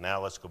by that?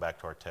 Now let's go back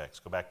to our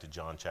text. Go back to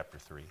John chapter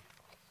 3.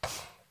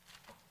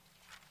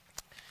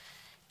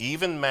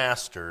 Even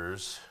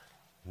masters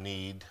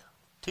need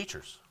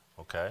teachers.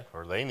 Okay,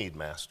 or they need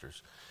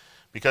masters.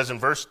 Because in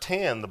verse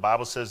 10, the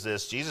Bible says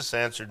this, Jesus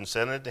answered and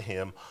said unto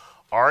him,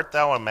 art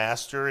thou a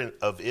master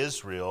of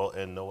Israel,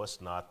 and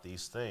knowest not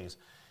these things?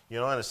 You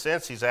know, in a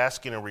sense, he's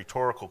asking a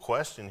rhetorical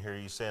question here.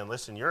 He's saying,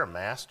 listen, you're a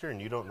master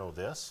and you don't know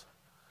this?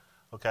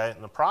 Okay,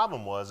 and the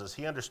problem is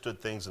he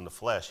understood things in the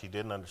flesh. He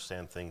didn't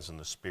understand things in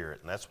the spirit,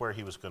 and that's where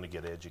he was going to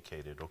get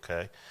educated,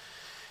 okay?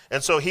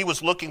 And so he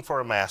was looking for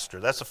a master.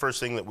 That's the first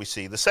thing that we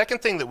see. The second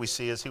thing that we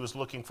see is he was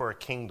looking for a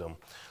kingdom.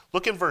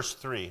 Look in verse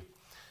 3.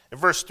 In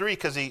verse 3,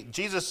 because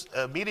Jesus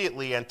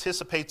immediately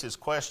anticipates his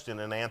question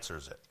and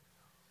answers it.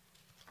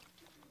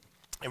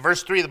 In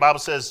verse 3, the Bible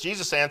says,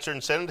 Jesus answered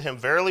and said unto him,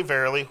 verily,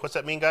 verily. What's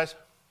that mean, guys?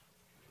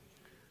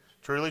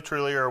 Truly,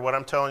 truly, or what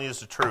I'm telling you is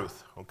the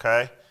truth,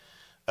 okay?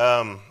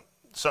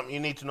 Something you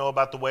need to know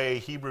about the way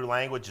Hebrew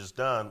language is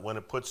done, when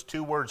it puts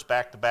two words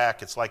back to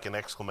back, it's like an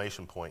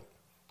exclamation point.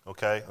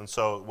 Okay, and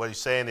so what he's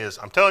saying is,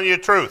 I'm telling you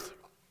the truth,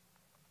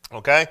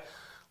 okay?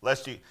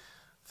 Lest you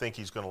think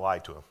he's going to lie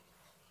to him.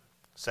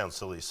 Sounds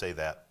silly to say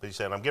that, but he's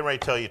saying, I'm getting ready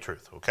to tell you the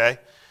truth, okay?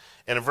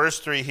 And in verse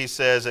 3, he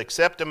says,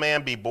 except a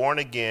man be born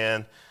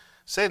again,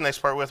 say the next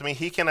part with me,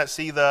 he cannot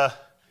see the...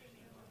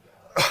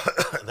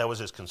 That was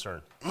his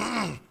concern.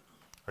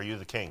 Are you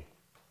the king?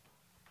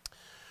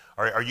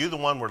 Are you the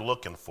one we're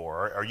looking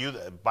for? Are you?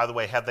 By the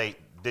way,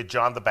 did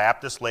John the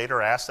Baptist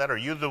later ask that? Are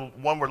you the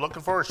one we're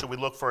looking for, or should we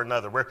look for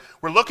another?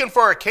 We're looking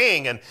for a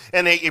king,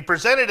 and he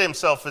presented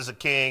himself as a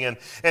king,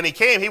 and he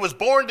came. He was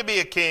born to be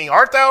a king.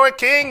 Art thou a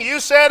king? You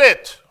said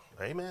it.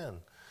 Amen.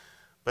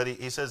 But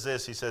he says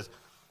this.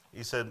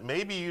 He said,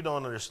 maybe you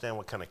don't understand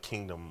what kind of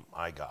kingdom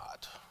I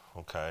got.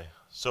 Okay.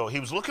 So he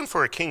was looking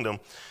for a kingdom,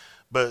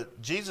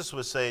 but Jesus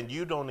was saying,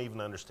 you don't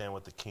even understand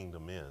what the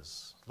kingdom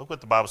is. Look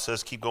what the Bible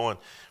says. Keep going.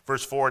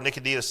 Verse 4,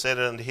 Nicodemus said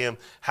unto him,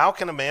 how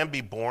can a man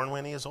be born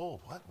when he is old?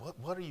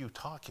 What are you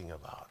talking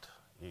about?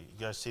 You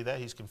guys see that?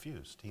 He's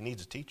confused. He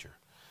needs a teacher.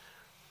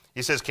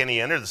 He says, can he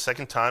enter the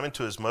second time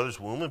into his mother's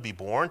womb and be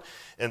born?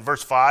 In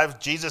verse 5,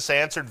 Jesus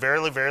answered,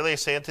 verily, verily, I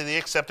say unto thee,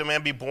 except a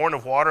man be born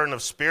of water and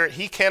of spirit,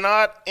 he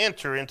cannot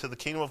enter into the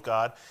kingdom of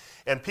God.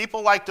 And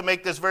people like to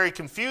make this very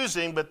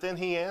confusing, but then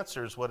he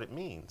answers what it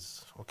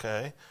means.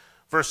 Okay.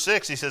 Verse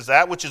 6, he says,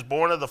 that which is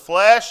born of the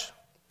flesh.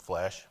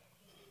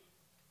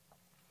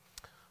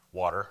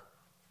 water,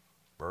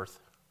 birth.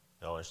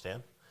 Y'all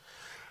understand?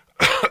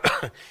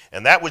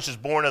 And that which is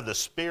born of the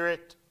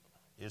Spirit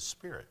is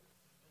spirit.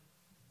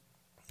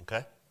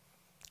 Okay?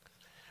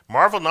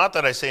 Marvel not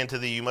that I say unto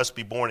thee, you must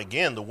be born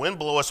again. The wind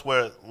bloweth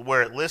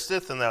where it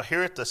listeth, and thou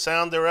hearest the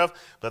sound thereof,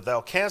 but thou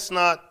canst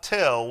not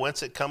tell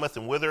whence it cometh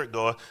and whither it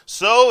goeth.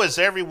 So is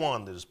every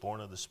one that is born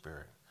of the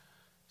Spirit.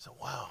 So,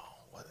 wow,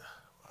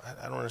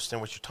 I don't understand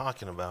what you're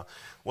talking about.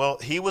 Well,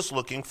 he was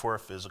looking for a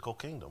physical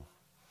kingdom.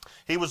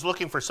 He was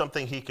looking for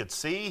something he could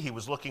see. He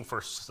was looking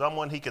for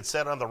someone he could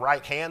sit on the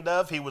right hand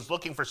of. He was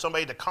looking for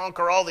somebody to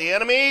conquer all the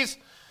enemies.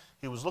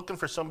 He was looking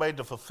for somebody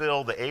to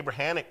fulfill the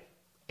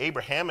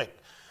Abrahamic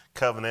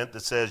covenant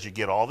that says you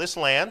get all this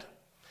land.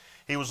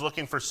 He was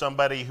looking for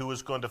somebody who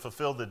was going to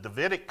fulfill the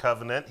Davidic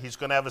covenant. He's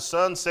going to have a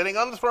son sitting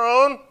on the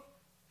throne.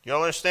 You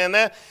all understand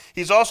that?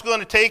 He's also going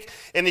to take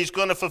and he's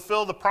going to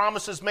fulfill the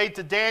promises made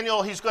to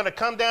Daniel. He's going to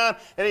come down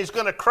and he's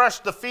going to crush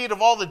the feet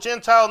of all the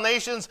Gentile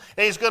nations,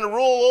 and he's going to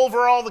rule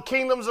over all the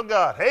kingdoms of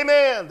God.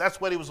 Amen. That's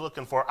what he was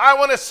looking for. I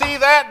want to see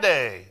that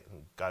day.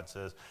 God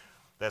says,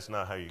 that's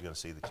not how you're going to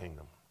see the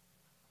kingdom.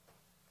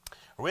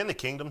 Are we in the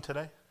kingdom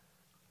today?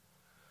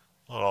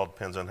 Well, it all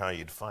depends on how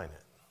you define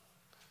it.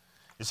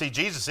 You see,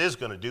 Jesus is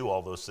going to do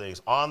all those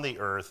things on the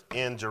earth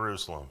in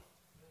Jerusalem.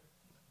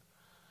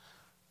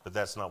 But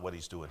that's not what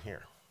he's doing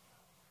here.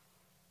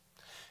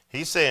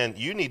 He's saying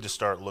you need to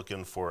start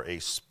looking for a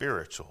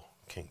spiritual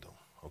kingdom,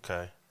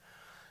 okay?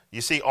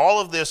 You see,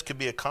 all of this could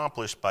be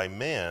accomplished by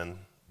men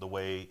the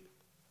way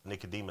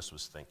Nicodemus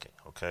was thinking,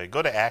 okay?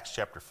 Go to Acts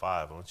chapter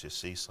 5. I want you to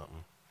see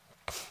something.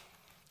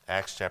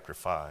 Acts chapter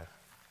 5.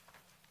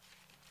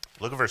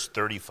 Look at verse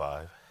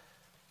 35.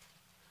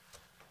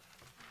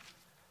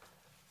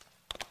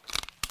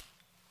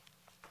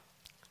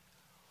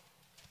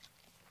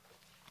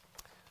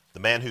 The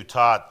man who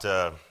taught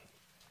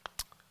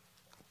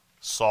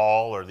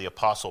Saul, or the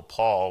Apostle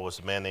Paul, was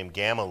a man named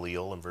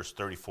Gamaliel. In verse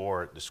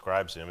 34, it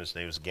describes him. His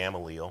name is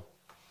Gamaliel.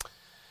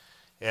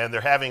 And they're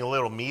having a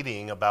little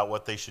meeting about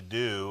what they should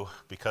do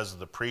because of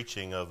the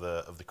preaching of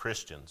the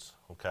Christians,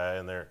 okay?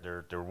 And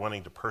they're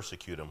wanting to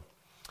persecute him.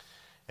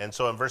 And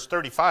so in verse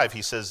 35,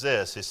 he says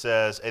this. He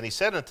says, and he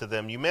said unto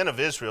them, you men of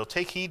Israel,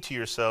 take heed to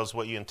yourselves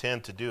what you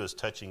intend to do as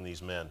touching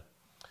these men.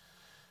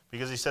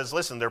 Because he says,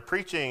 listen, they're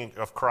preaching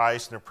of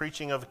Christ, and they're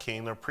preaching of a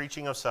king, they're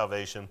preaching of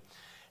salvation,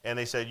 and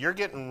they said, you're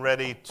getting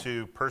ready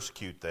to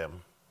persecute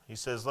them. He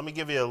says, let me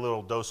give you a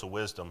little dose of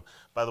wisdom.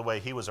 By the way,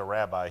 he was a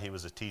rabbi, he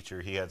was a teacher,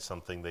 he had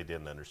something they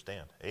didn't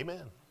understand.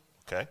 Amen.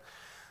 Okay.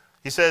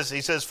 He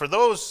says, for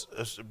those,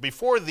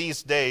 before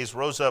these days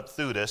rose up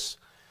Theudas,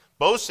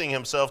 boasting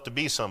himself to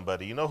be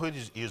somebody. You know who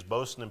he was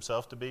boasting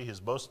himself to be? He was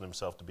boasting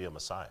himself to be a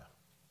Messiah.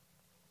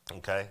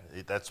 Okay?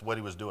 That's what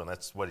he was doing.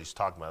 That's what he's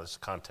talking about. This is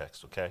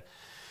context, okay?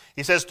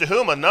 He says, to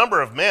whom a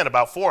number of men,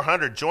 about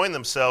 400, joined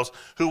themselves,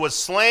 who was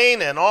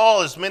slain, and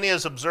all as many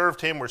as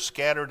observed him were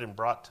scattered and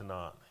brought to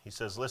naught. He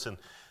says, listen,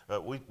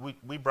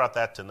 we brought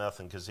that to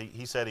nothing, because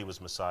he said he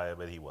was Messiah,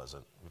 but he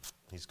wasn't.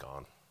 He's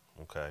gone,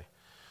 okay?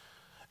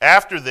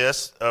 After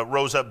this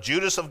rose up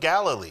Judas of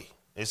Galilee.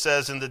 It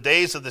says, in the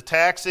days of the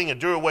taxing, and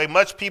drew away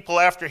much people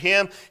after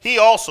him. He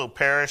also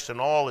perished, and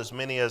all as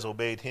many as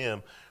obeyed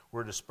him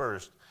were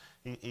dispersed.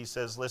 He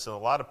says, listen, a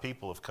lot of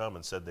people have come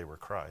and said they were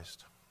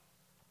Christ.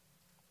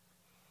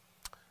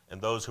 And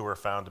those who are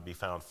found to be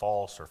found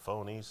false or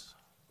phonies,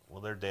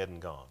 well, they're dead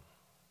and gone.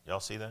 Y'all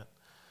see that?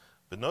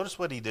 But notice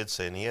what he did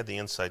say, and he had the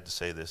insight to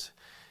say this.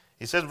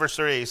 He says in verse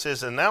 38, he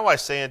says, and now I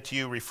say unto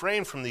you,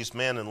 refrain from these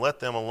men and let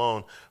them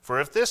alone.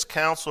 For if this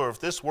counsel or if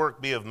this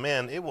work be of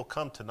men, it will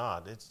come to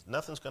naught.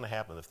 Nothing's going to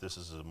happen if this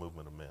is a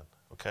movement of men.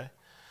 Okay?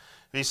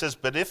 He says,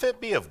 but if it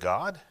be of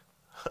God,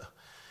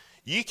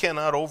 ye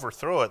cannot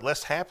overthrow it,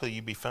 lest haply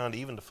you be found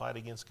even to fight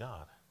against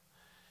God.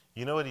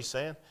 You know what he's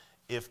saying?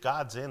 If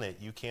God's in it,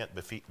 you can't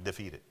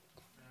defeat it.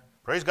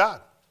 Praise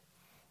God.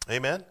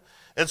 Amen.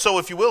 And so,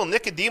 if you will,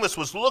 Nicodemus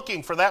was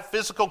looking for that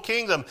physical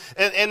kingdom.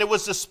 And it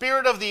was the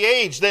spirit of the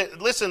age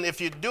that, listen, if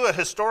you do a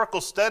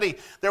historical study,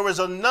 there was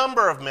a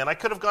number of men. I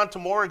could have gone to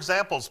more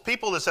examples.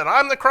 People that said,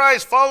 I'm the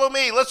Christ, follow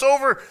me, let's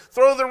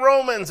overthrow the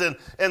Romans.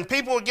 And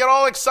people would get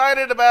all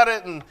excited about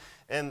it.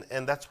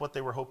 And that's what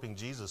they were hoping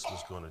Jesus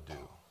was going to do,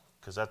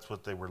 because that's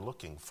what they were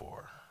looking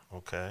for.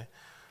 Okay?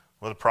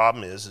 Well, the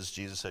problem is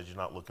Jesus said you're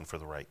not looking for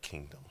the right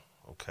kingdom,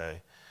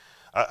 okay?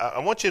 I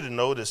want you to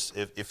notice,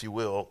 if you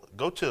will,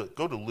 go to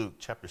Luke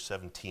chapter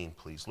 17,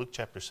 please. Luke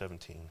chapter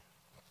 17.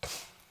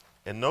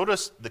 And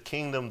notice the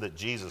kingdom that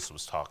Jesus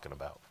was talking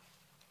about.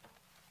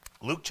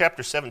 Luke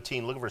chapter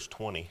 17, look at verse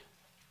 20.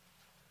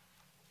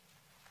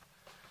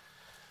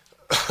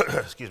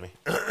 Excuse me.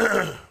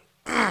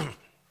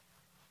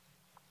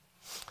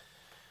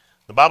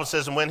 The Bible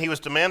says, and when he was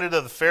demanded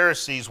of the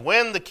Pharisees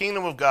when the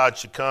kingdom of God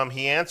should come,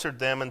 he answered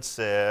them and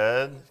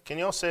said, can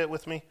you all say it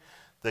with me?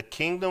 The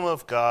kingdom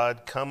of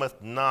God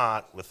cometh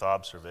not with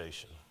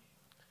observation.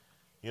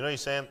 You know what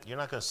he's saying? You're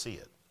not going to see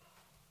it.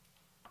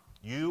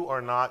 You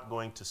are not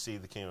going to see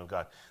the kingdom of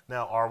God.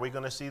 Now, are we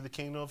going to see the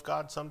kingdom of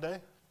God someday?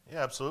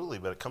 Yeah, absolutely,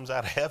 but it comes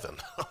out of heaven.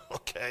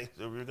 Okay,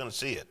 so we're going to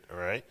see it, all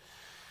right?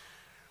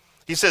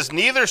 He says,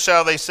 neither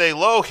shall they say,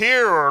 lo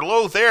here or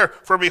lo there,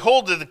 for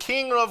behold, the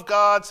kingdom of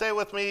God, say it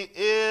with me,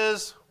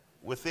 is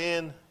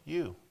within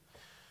you.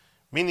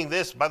 Meaning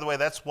this, by the way,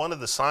 that's one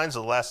of the signs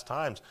of the last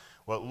times.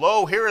 Well,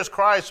 lo, here is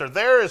Christ, or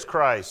there is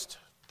Christ.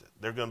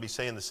 They're going to be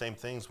saying the same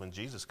things when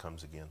Jesus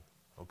comes again.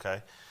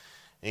 Okay?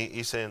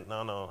 He's saying,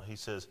 no. He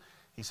says,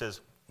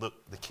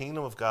 look, the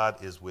kingdom of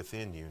God is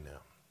within you now.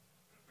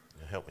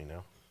 Help me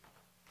now.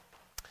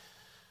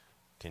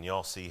 Can you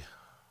all see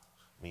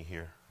me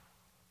here?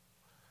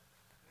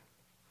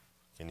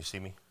 Can you see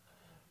me?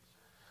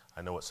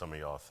 I know what some of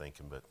y'all are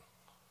thinking, but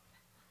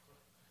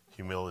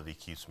humility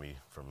keeps me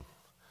from.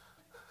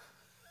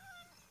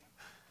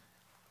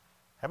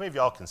 How many of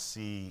y'all can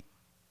see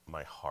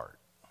my heart?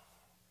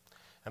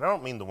 And I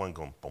don't mean the one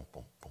going boom,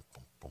 boom, boom,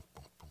 boom, boom,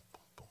 boom, boom,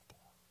 boom, boom, boom.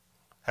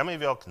 How many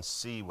of y'all can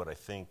see what I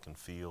think and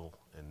feel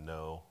and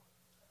know?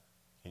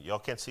 Y'all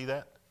can't see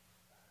that?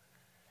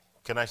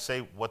 Can I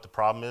say what the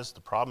problem is?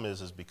 The problem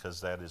is because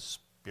that is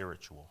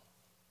spiritual.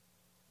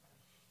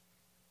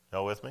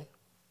 Y'all with me?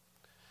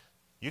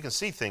 You can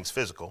see things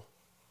physical.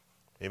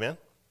 Amen?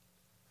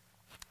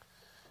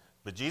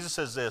 But Jesus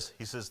says this.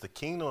 He says the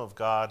kingdom of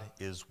God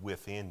is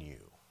within you.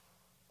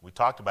 We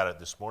talked about it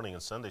this morning in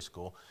Sunday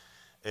school.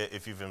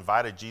 If you've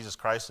invited Jesus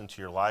Christ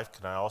into your life,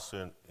 can I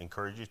also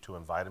encourage you to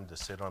invite him to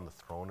sit on the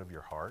throne of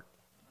your heart?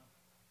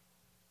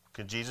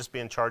 Could Jesus be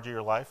in charge of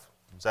your life?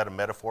 Is that a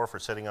metaphor for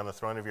sitting on the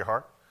throne of your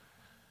heart?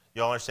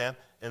 You all understand?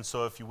 And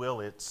so, if you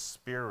will, it's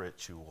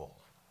spiritual,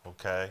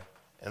 okay?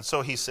 And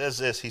so he says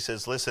this. He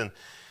says, listen,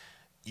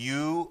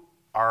 you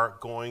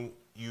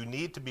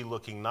need to be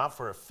looking not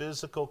for a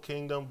physical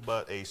kingdom,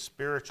 but a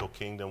spiritual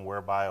kingdom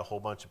whereby a whole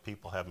bunch of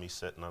people have me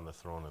sitting on the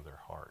throne of their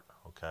heart,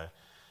 okay?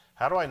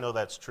 How do I know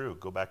that's true?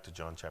 Go back to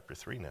John chapter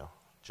 3 now.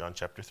 John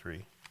chapter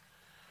 3.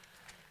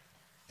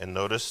 And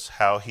notice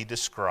how he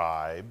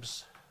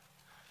describes.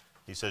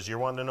 He says, you're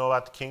wanting to know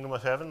about the kingdom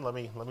of heaven? Let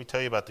me tell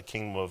you about the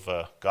kingdom of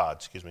God,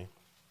 excuse me.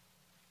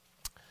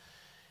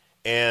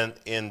 And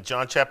in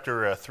John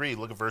chapter 3,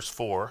 look at verse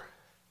 4.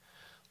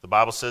 The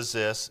Bible says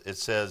this. It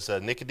says,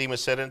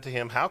 Nicodemus said unto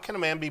him, how can a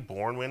man be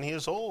born when he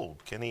is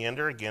old? Can he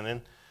enter again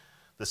in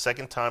the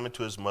second time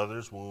into his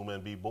mother's womb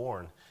and be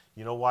born?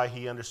 You know why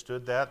he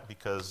understood that?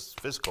 Because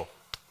physical.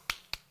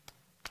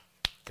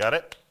 Got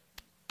it?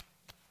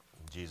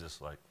 Jesus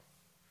like,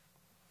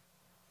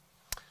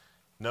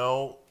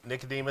 no,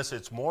 Nicodemus,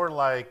 it's more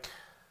like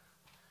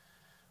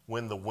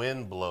when the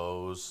wind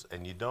blows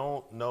and you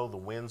don't know the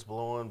wind's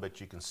blowing, but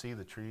you can see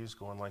the trees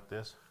going like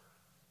this.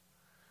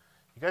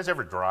 You guys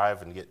ever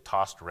drive and get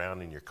tossed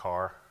around in your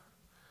car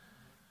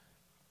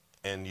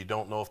and you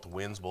don't know if the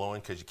wind's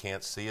blowing because you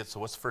can't see it? So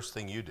what's the first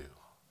thing you do?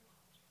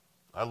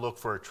 I look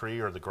for a tree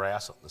or the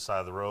grass on the side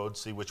of the road,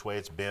 see which way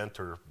it's bent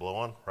or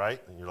blowing,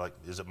 right? And you're like,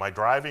 is it my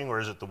driving or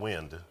is it the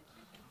wind?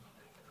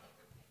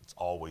 It's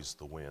always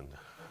the wind.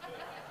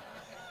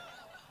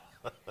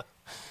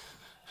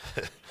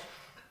 Let's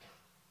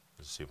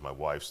see if my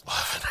wife's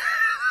laughing.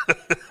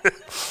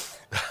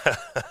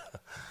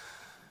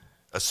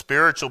 A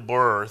spiritual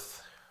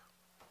birth,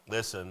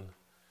 listen,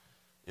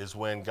 is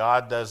when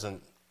God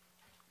doesn't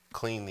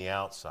clean the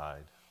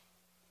outside.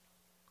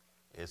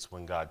 It's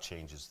when God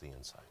changes the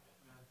inside.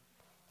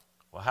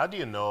 Well, how do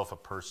you know if a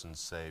person's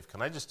saved?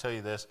 Can I just tell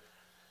you this?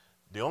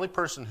 The only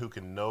person who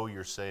can know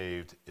you're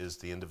saved is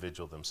the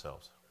individual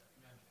themselves.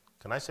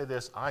 Can I say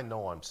this? I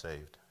know I'm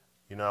saved.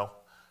 You know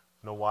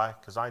why?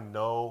 Because I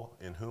know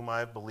in whom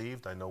I've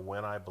believed. I know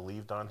when I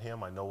believed on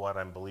him. I know what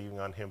I'm believing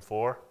on him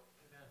for.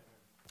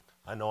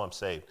 I know I'm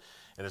saved.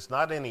 And it's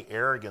not any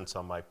arrogance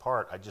on my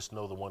part. I just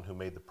know the one who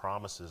made the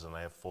promises, and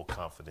I have full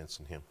confidence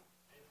in him.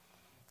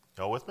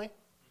 Y'all with me?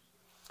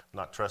 I'm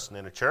not trusting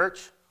in a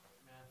church.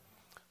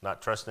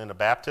 Not trusting in a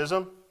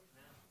baptism.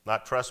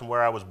 Not trusting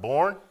where I was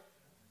born.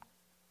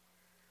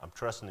 I'm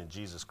trusting in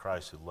Jesus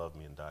Christ who loved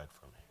me and died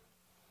for me.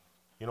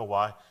 You know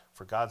why?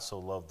 For God so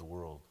loved the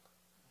world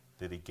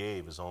that he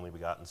gave his only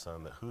begotten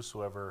Son, that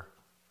whosoever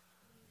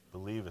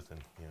believeth in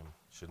him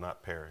should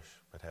not perish,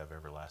 but have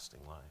everlasting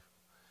life.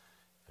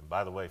 And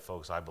by the way,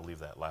 folks, I believe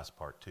that last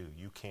part too.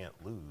 You can't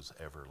lose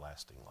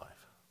everlasting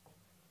life.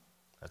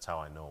 That's how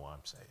I know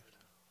I'm saved.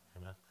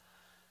 Amen?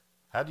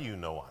 How do you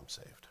know I'm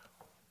saved?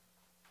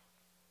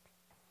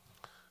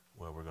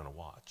 Well, we're going to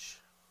watch.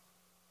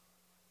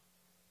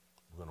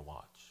 We're going to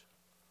watch.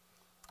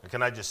 And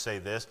can I just say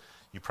this?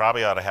 You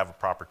probably ought to have a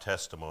proper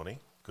testimony.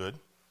 Good.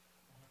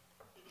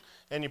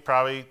 And you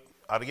probably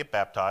ought to get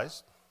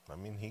baptized. I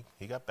mean,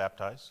 he got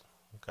baptized.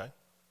 Okay.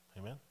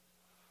 Amen.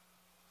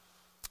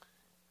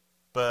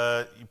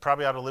 But you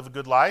probably ought to live a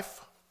good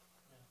life.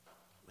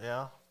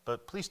 Yeah.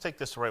 But please take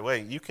this the right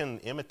way. You can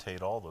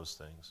imitate all those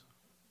things.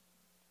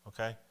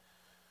 Okay?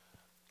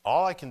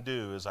 All I can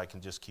do is I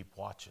can just keep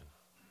watching.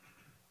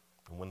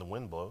 And when the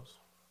wind blows,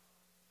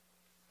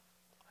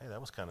 hey, that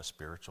was kind of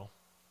spiritual.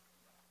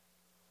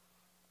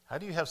 How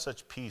do you have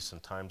such peace in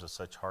times of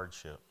such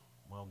hardship?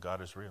 Well,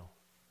 God is real.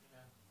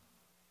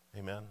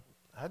 Amen.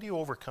 How do you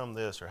overcome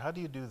this, or how do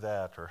you do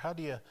that, or how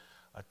do you?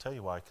 I tell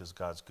you why, because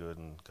God's good,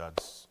 and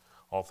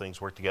all things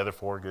work together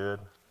for good.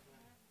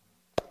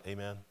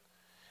 Amen.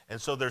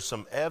 And so there's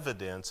some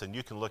evidence, and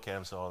you can look at him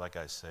and say, oh, that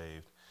guy's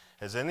saved.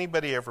 Has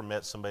anybody ever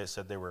met somebody that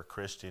said they were a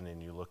Christian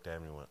and you looked at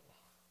him and went,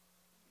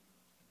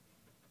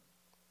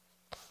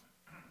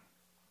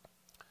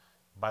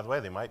 by the way,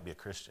 they might be a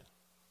Christian.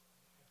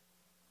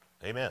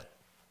 Amen.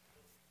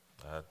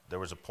 There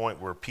was a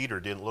point where Peter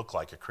didn't look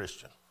like a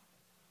Christian,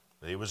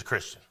 but he was a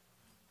Christian.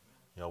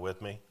 You all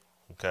with me?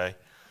 Okay.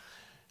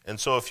 And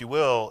so, if you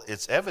will,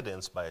 it's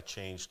evidenced by a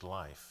changed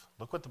life.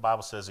 Look what the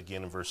Bible says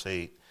again in verse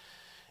 8.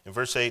 In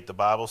verse 8, the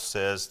Bible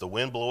says, the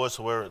wind bloweth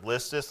where it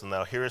listeth, and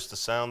thou hearest the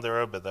sound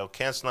thereof, but thou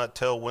canst not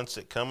tell whence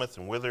it cometh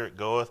and whither it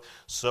goeth.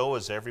 So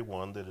is every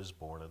one that is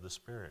born of the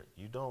Spirit.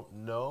 You don't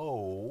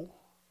know,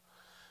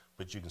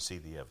 but you can see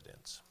the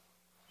evidence.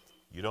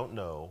 You don't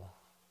know,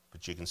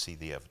 but you can see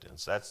the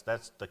evidence. That's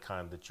the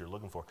kind that you're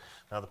looking for.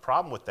 Now, the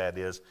problem with that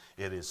is,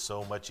 it is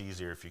so much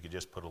easier if you could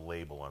just put a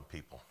label on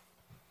people.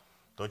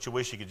 Don't you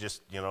wish you could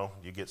just,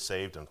 you get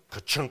saved and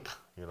ka-chunk,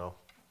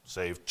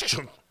 saved,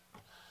 ka-chunk.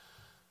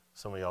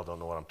 Some of y'all don't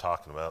know what I'm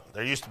talking about.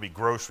 There used to be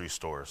grocery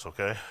stores,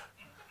 okay?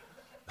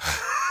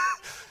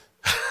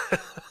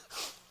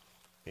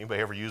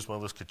 Anybody ever use one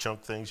of those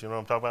ka-chunk things? You know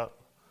what I'm talking about?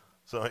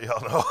 Some of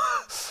y'all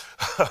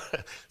know.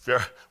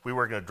 We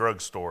work in a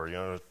drugstore,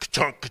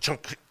 ka-chunk,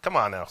 ka-chunk. Come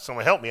on now,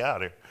 someone help me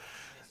out here.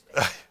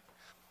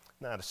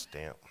 Not a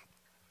stamp.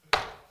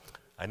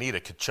 I need a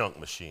ka-chunk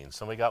machine.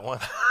 Somebody got one?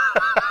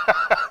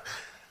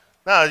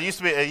 No, it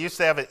used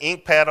to have an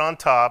ink pad on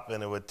top,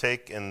 and it would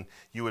take, and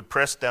you would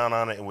press down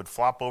on it, and it would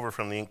flop over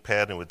from the ink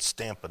pad, and it would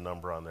stamp a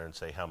number on there and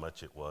say how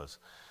much it was,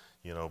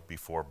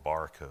 before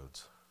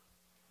barcodes.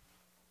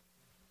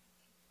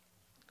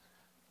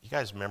 You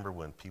guys remember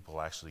when people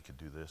actually could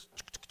do this?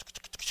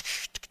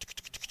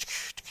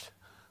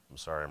 I'm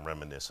sorry, I'm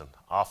reminiscing.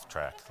 Off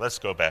track. Let's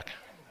go back.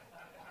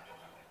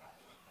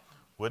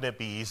 Wouldn't it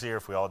be easier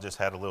if we all just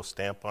had a little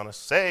stamp on us?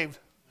 Saved.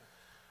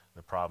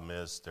 The problem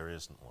is there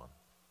isn't one.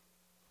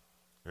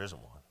 There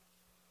isn't one.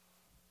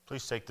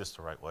 Please take this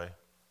the right way.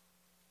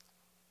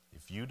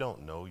 If you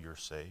don't know you're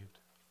saved,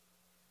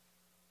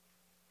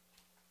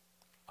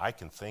 I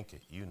can think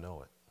it, you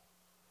know it.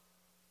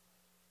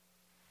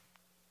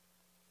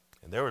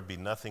 And there would be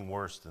nothing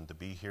worse than to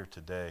be here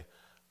today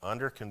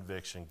under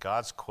conviction,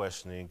 God's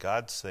questioning,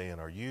 God's saying,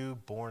 are you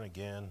born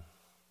again?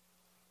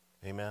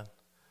 Amen?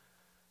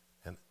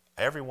 And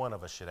every one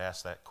of us should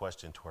ask that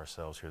question to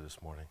ourselves here this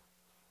morning.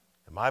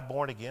 Am I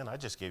born again? I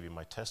just gave you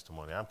my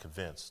testimony. I'm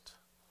convinced.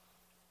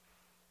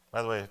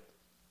 By the way,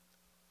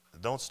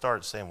 don't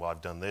start saying, well,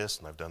 I've done this,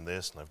 and I've done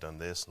this, and I've done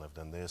this, and I've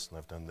done this, and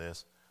I've done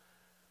this.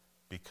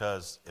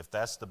 Because if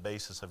that's the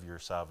basis of your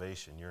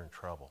salvation, you're in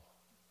trouble.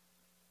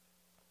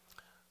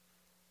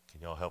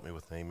 Can y'all help me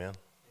with an amen?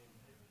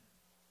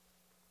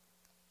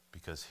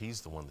 Because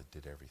he's the one that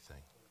did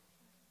everything.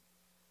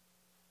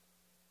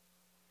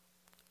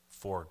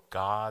 For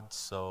God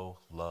so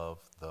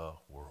loved the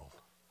world.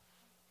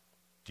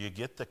 Do you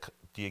get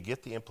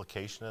the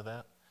implication of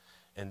that?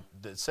 And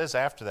it says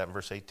after that in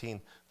verse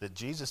 18 that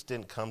Jesus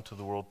didn't come to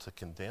the world to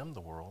condemn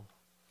the world,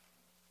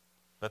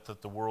 but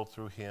that the world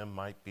through him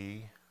might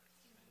be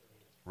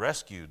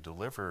rescued,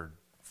 delivered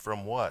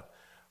from what?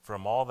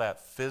 From all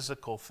that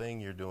physical thing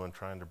you're doing,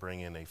 trying to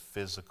bring in a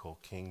physical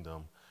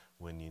kingdom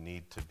when you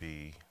need to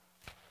be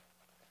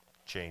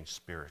changed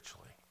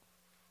spiritually.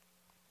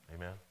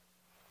 Amen?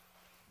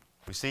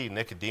 We see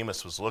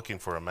Nicodemus was looking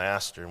for a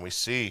master, and we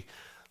see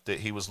that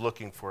he was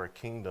looking for a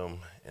kingdom,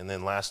 and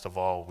then last of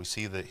all, we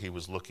see that he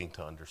was looking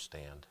to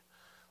understand.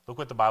 Look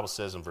what the Bible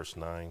says in verse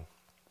 9.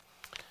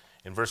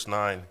 In verse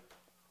 9,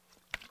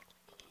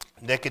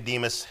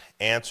 Nicodemus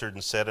answered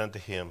and said unto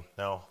him,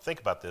 now think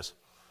about this.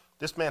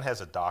 This man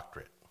has a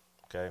doctorate,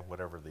 okay,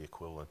 whatever the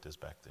equivalent is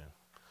back then.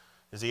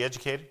 Is he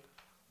educated?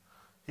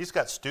 He's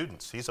got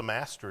students. He's a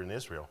master in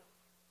Israel.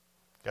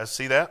 You guys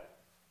see that?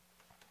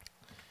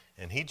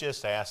 And he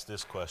just asked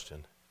this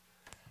question,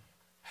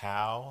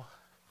 how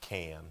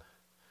can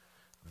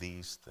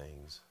these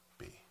things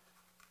be?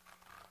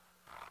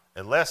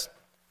 Unless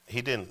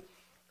he didn't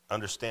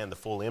understand the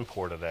full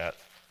import of that,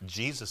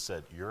 Jesus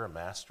said, you're a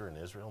master in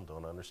Israel and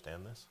don't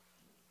understand this?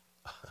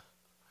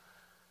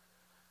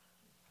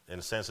 In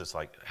a sense, it's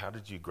like, how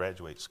did you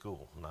graduate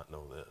school and not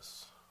know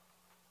this?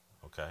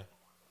 Okay?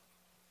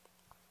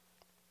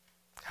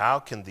 How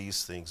can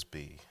these things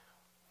be?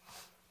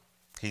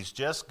 He's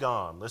just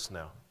gone, listen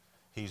now,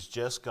 he's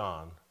just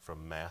gone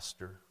from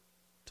master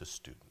to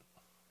student.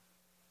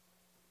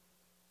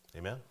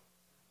 Amen?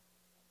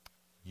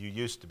 You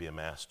used to be a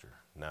master,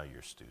 now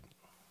you're a student.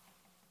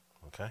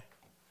 Okay?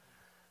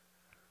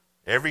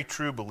 Every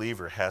true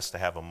believer has to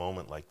have a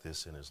moment like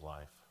this in his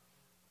life.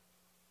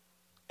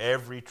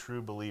 Every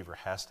true believer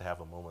has to have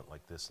a moment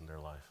like this in their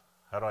life.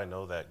 How do I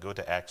know that? Go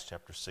to Acts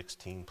chapter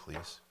 16,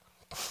 please.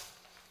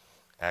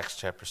 Acts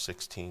chapter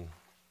 16.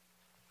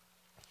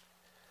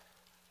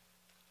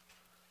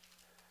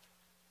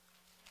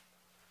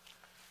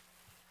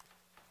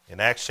 In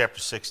Acts chapter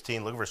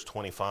 16, look at verse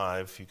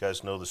 25. You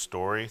guys know the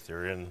story.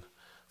 They're in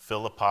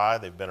Philippi.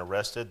 They've been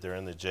arrested. They're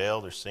in the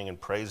jail. They're singing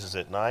praises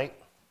at night.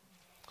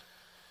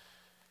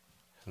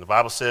 And the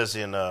Bible says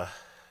in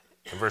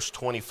verse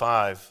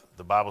 25,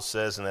 the Bible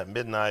says, "And at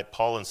midnight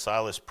Paul and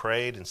Silas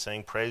prayed and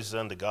sang praises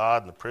unto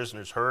God, and the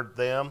prisoners heard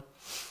them.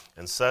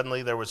 And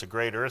suddenly there was a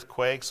great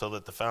earthquake, so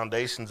that the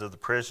foundations of the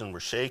prison were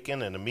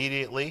shaken, and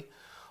immediately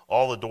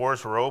all the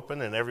doors were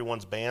open, and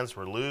everyone's bands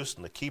were loosed.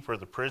 And the keeper of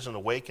the prison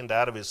awakened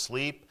out of his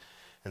sleep,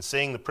 and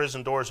seeing the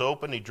prison doors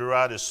open, he drew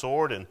out his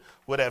sword and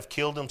would have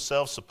killed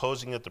himself,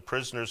 supposing that the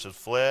prisoners had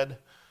fled."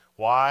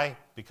 Why?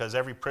 Because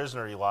every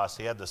prisoner he lost,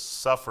 he had to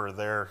suffer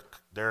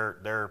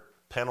their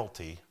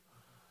penalty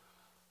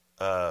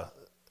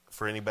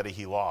for anybody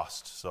he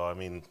lost. So, I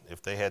mean,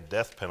 if they had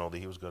death penalty,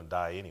 he was going to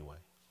die anyway.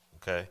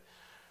 Okay?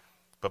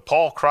 But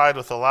Paul cried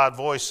with a loud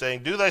voice,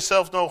 saying, "Do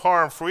thyself no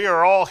harm, for we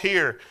are all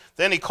here."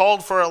 Then he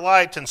called for a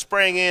light and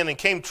sprang in and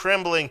came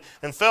trembling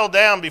and fell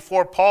down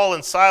before Paul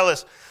and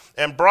Silas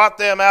and brought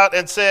them out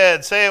and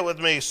said, say it with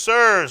me,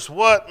 "Sirs,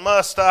 what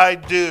must I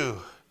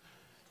do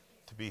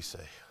to be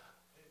saved?"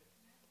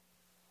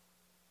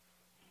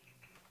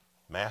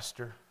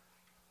 Master,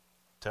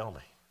 tell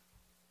me.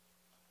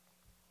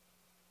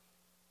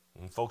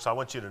 And folks, I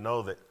want you to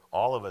know that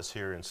all of us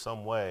here in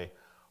some way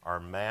are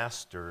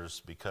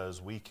masters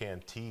because we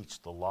can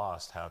teach the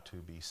lost how to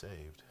be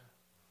saved.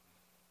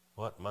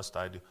 What must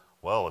I do?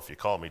 Well, if you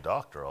call me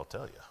doctor, I'll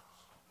tell you.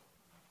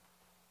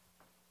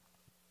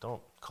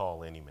 Don't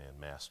call any man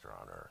master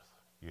on earth.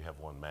 You have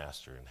one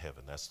master in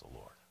heaven. That's the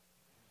Lord.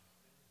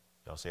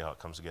 Y'all see how it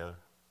comes together?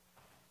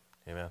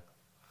 Amen.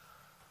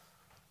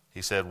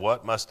 He said,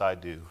 "What must I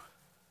do?"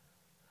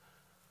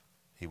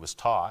 He was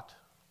taught,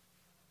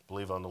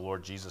 "Believe on the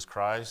Lord Jesus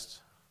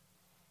Christ,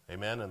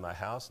 amen, in thy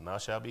house, and thou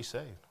shalt be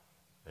saved."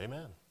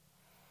 Amen.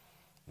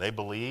 They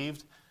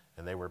believed,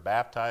 and they were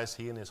baptized,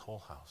 he and his whole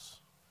house.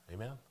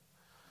 Amen.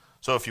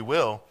 So if you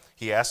will,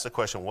 he asked the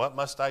question, what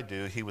must I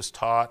do? He was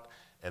taught,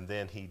 and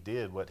then he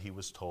did what he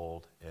was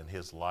told, and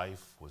his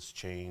life was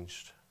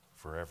changed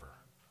forever.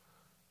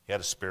 He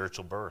had a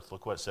spiritual birth.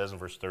 Look what it says in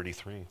verse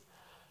 33.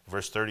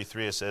 Verse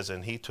 33, it says,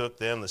 "And he took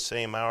them the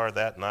same hour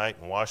that night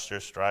and washed their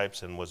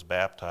stripes and was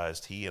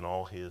baptized, he and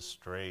all his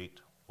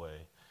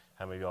straightway."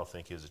 How many of y'all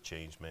think he was a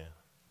changed man?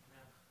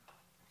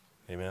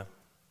 Amen.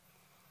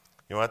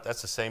 You know what?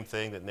 That's the same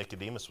thing that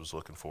Nicodemus was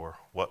looking for.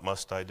 What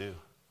must I do?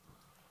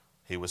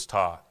 He was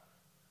taught,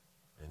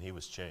 and he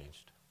was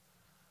changed.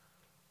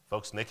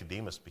 Folks,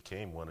 Nicodemus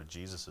became one of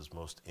Jesus'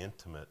 most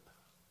intimate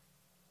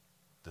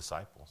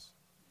disciples.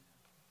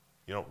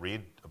 You don't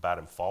read about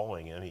him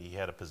following him. He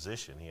had a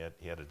position. He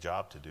had a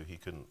job to do. He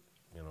couldn't,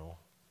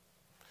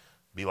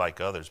 be like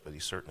others, but he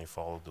certainly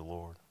followed the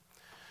Lord.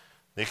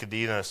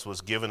 Nicodemus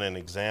was given an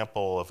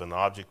example of an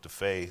object of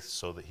faith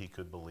so that he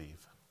could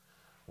believe.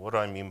 What do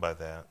I mean by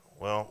that?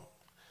 Well,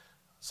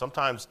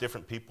 sometimes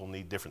different people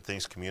need different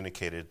things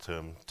communicated to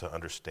them to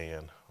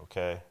understand,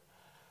 okay?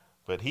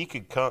 But he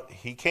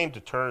came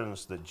to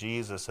terms that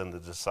Jesus and the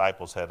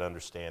disciples had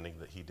understanding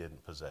that he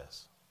didn't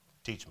possess.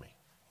 Teach me,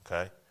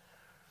 okay?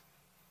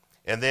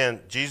 And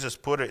then Jesus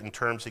put it in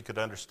terms he could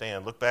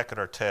understand. Look back at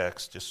our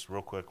text, just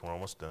real quick, we're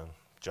almost done.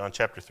 John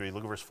chapter 3,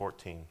 look at verse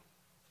 14.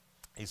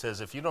 He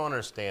says, "If you don't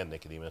understand,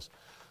 Nicodemus,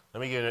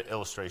 let me give you an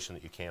illustration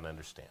that you can't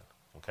understand,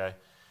 okay?"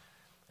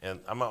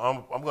 And I'm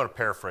going to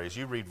paraphrase.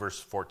 You read verse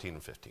 14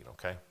 and 15,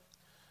 okay?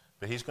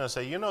 But he's going to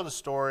say, you know the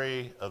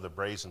story of the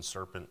brazen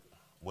serpent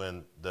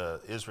when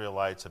the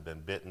Israelites had been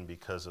bitten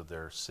because of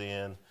their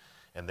sin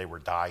and they were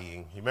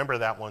dying? You remember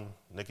that one?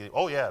 Nicodemus?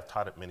 Oh, yeah, I've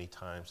taught it many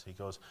times. He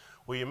goes,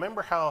 well, you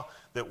remember how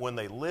that when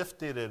they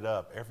lifted it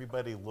up,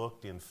 everybody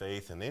looked in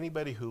faith, and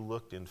anybody who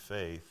looked in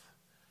faith,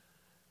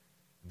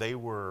 they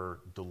were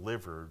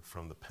delivered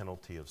from the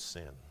penalty of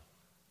sin.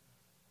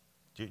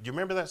 Do you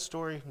remember that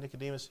story,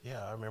 Nicodemus?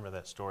 Yeah, I remember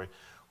that story.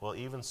 Well,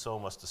 even so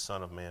must the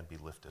Son of Man be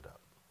lifted up.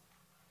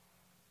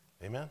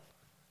 Amen?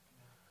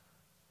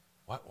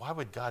 Why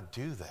would God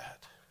do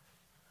that?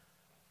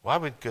 Why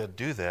would God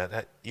do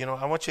that?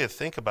 I want you to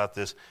think about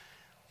this.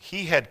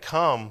 He had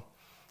come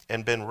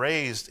and been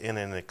raised in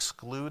an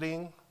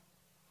excluding,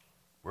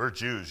 we're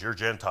Jews, you're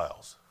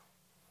Gentiles.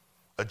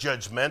 A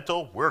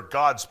judgmental, we're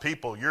God's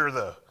people, you're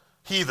the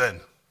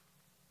heathen.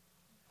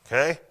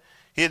 Okay?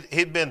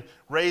 He'd been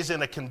raised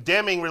in a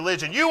condemning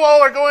religion. You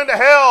all are going to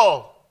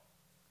hell.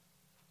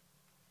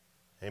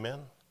 Amen?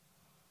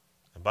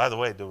 And by the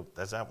way,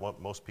 is that what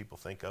most people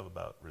think of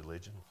about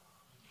religion?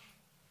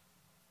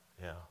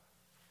 Yeah.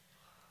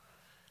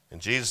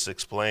 And Jesus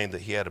explained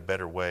that he had a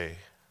better way.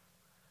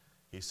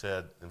 He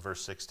said in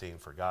verse 16,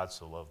 "For God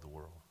so loved the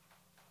world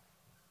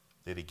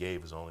that he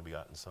gave his only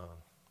begotten Son."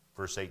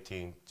 Verse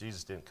 18,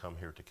 Jesus didn't come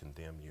here to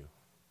condemn you.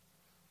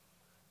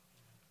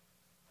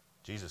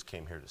 Jesus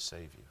came here to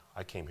save you.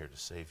 I came here to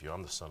save you.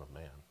 I'm the Son of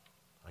Man.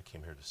 I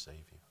came here to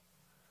save you.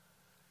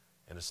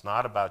 And it's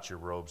not about your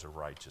robes of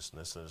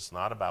righteousness, and it's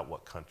not about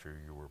what country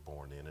you were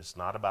born in. It's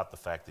not about the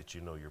fact that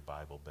you know your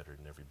Bible better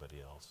than everybody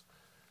else.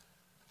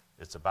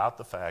 It's about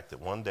the fact that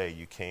one day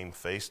you came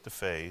face to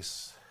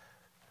face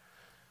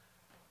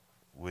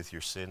with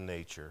your sin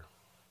nature,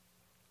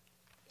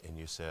 and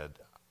you said,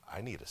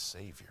 I need a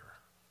Savior.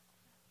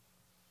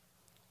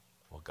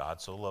 Well,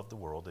 God so loved the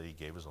world that he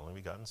gave his only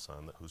begotten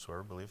Son, that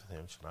whosoever believeth in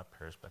him shall not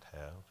perish but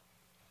have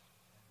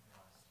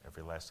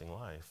everlasting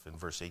life. In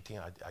verse 18,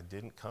 I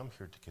didn't come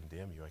here to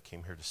condemn you. I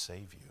came here to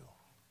save you.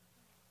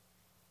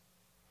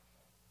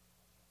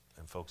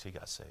 And folks, he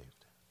got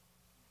saved.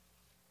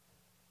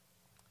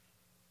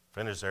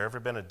 Friend, has there ever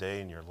been a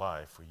day in your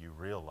life where you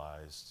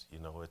realized,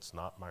 it's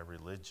not my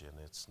religion,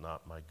 it's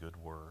not my good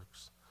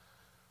works,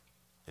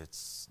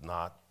 it's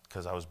not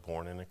because I was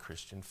born in a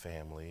Christian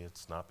family,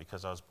 it's not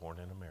because I was born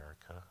in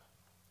America,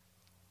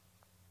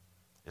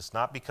 it's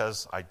not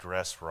because I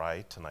dress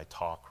right and I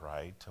talk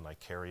right and I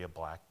carry a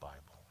black Bible.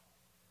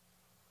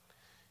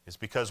 It's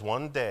because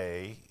one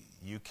day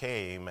you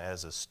came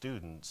as a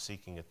student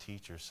seeking a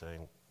teacher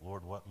saying,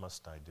 Lord, what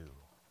must I do?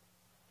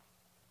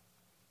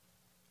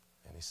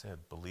 And he said,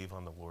 believe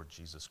on the Lord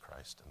Jesus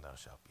Christ and thou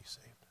shalt be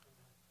saved.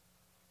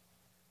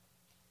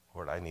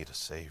 Lord, I need a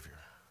Savior.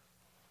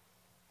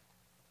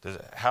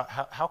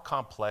 How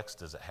complex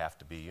does it have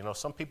to be?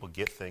 Some people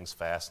get things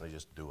fast and they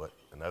just do it.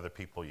 And other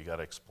people, you got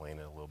to explain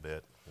it a little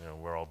bit.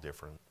 We're all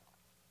different.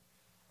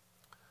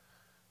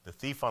 The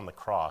thief on the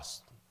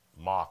cross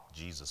mocked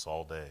Jesus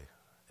all day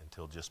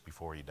until just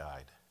before he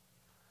died.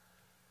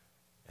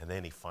 And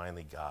then he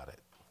finally got it.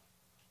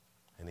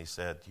 And he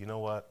said, you know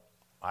what?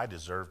 I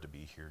deserve to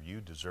be here. You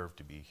deserve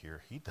to be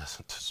here. He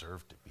doesn't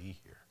deserve to be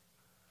here.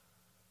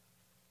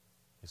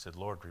 He said,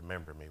 Lord,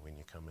 remember me when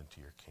you come into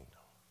your kingdom.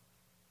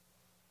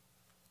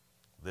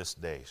 This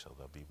day shall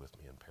thou be with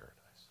me in paradise.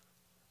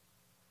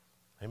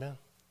 Amen?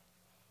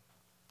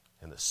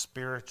 And the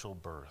spiritual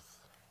birth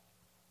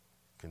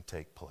can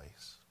take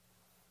place.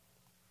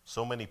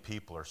 So many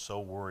people are so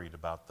worried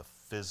about the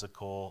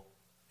physical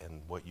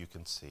and what you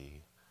can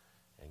see,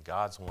 and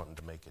God's wanting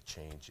to make a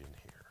change in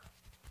here.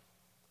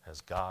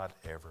 Has God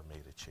ever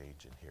made a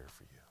change in here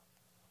for you?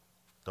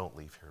 Don't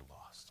leave here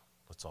lost.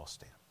 Let's all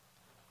stand.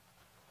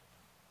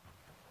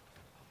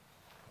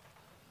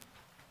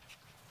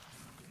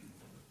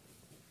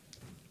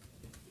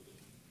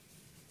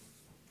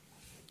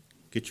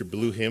 Get your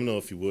blue hymnal,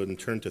 if you would, and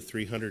turn to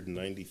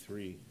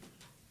 393.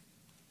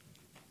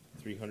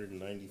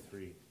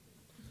 393.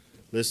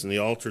 Listen, the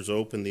altar's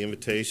open, the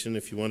invitation.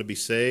 If you want to be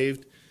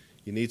saved,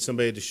 you need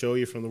somebody to show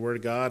you from the Word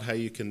of God how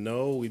you can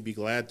know. We'd be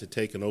glad to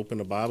take and open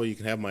a Bible. You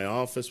can have my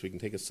office. We can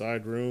take a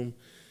side room.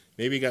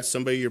 Maybe you got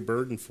somebody you're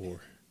burdened for.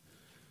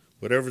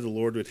 Whatever the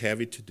Lord would have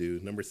you to do.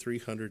 Number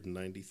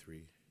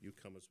 393. You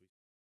come as we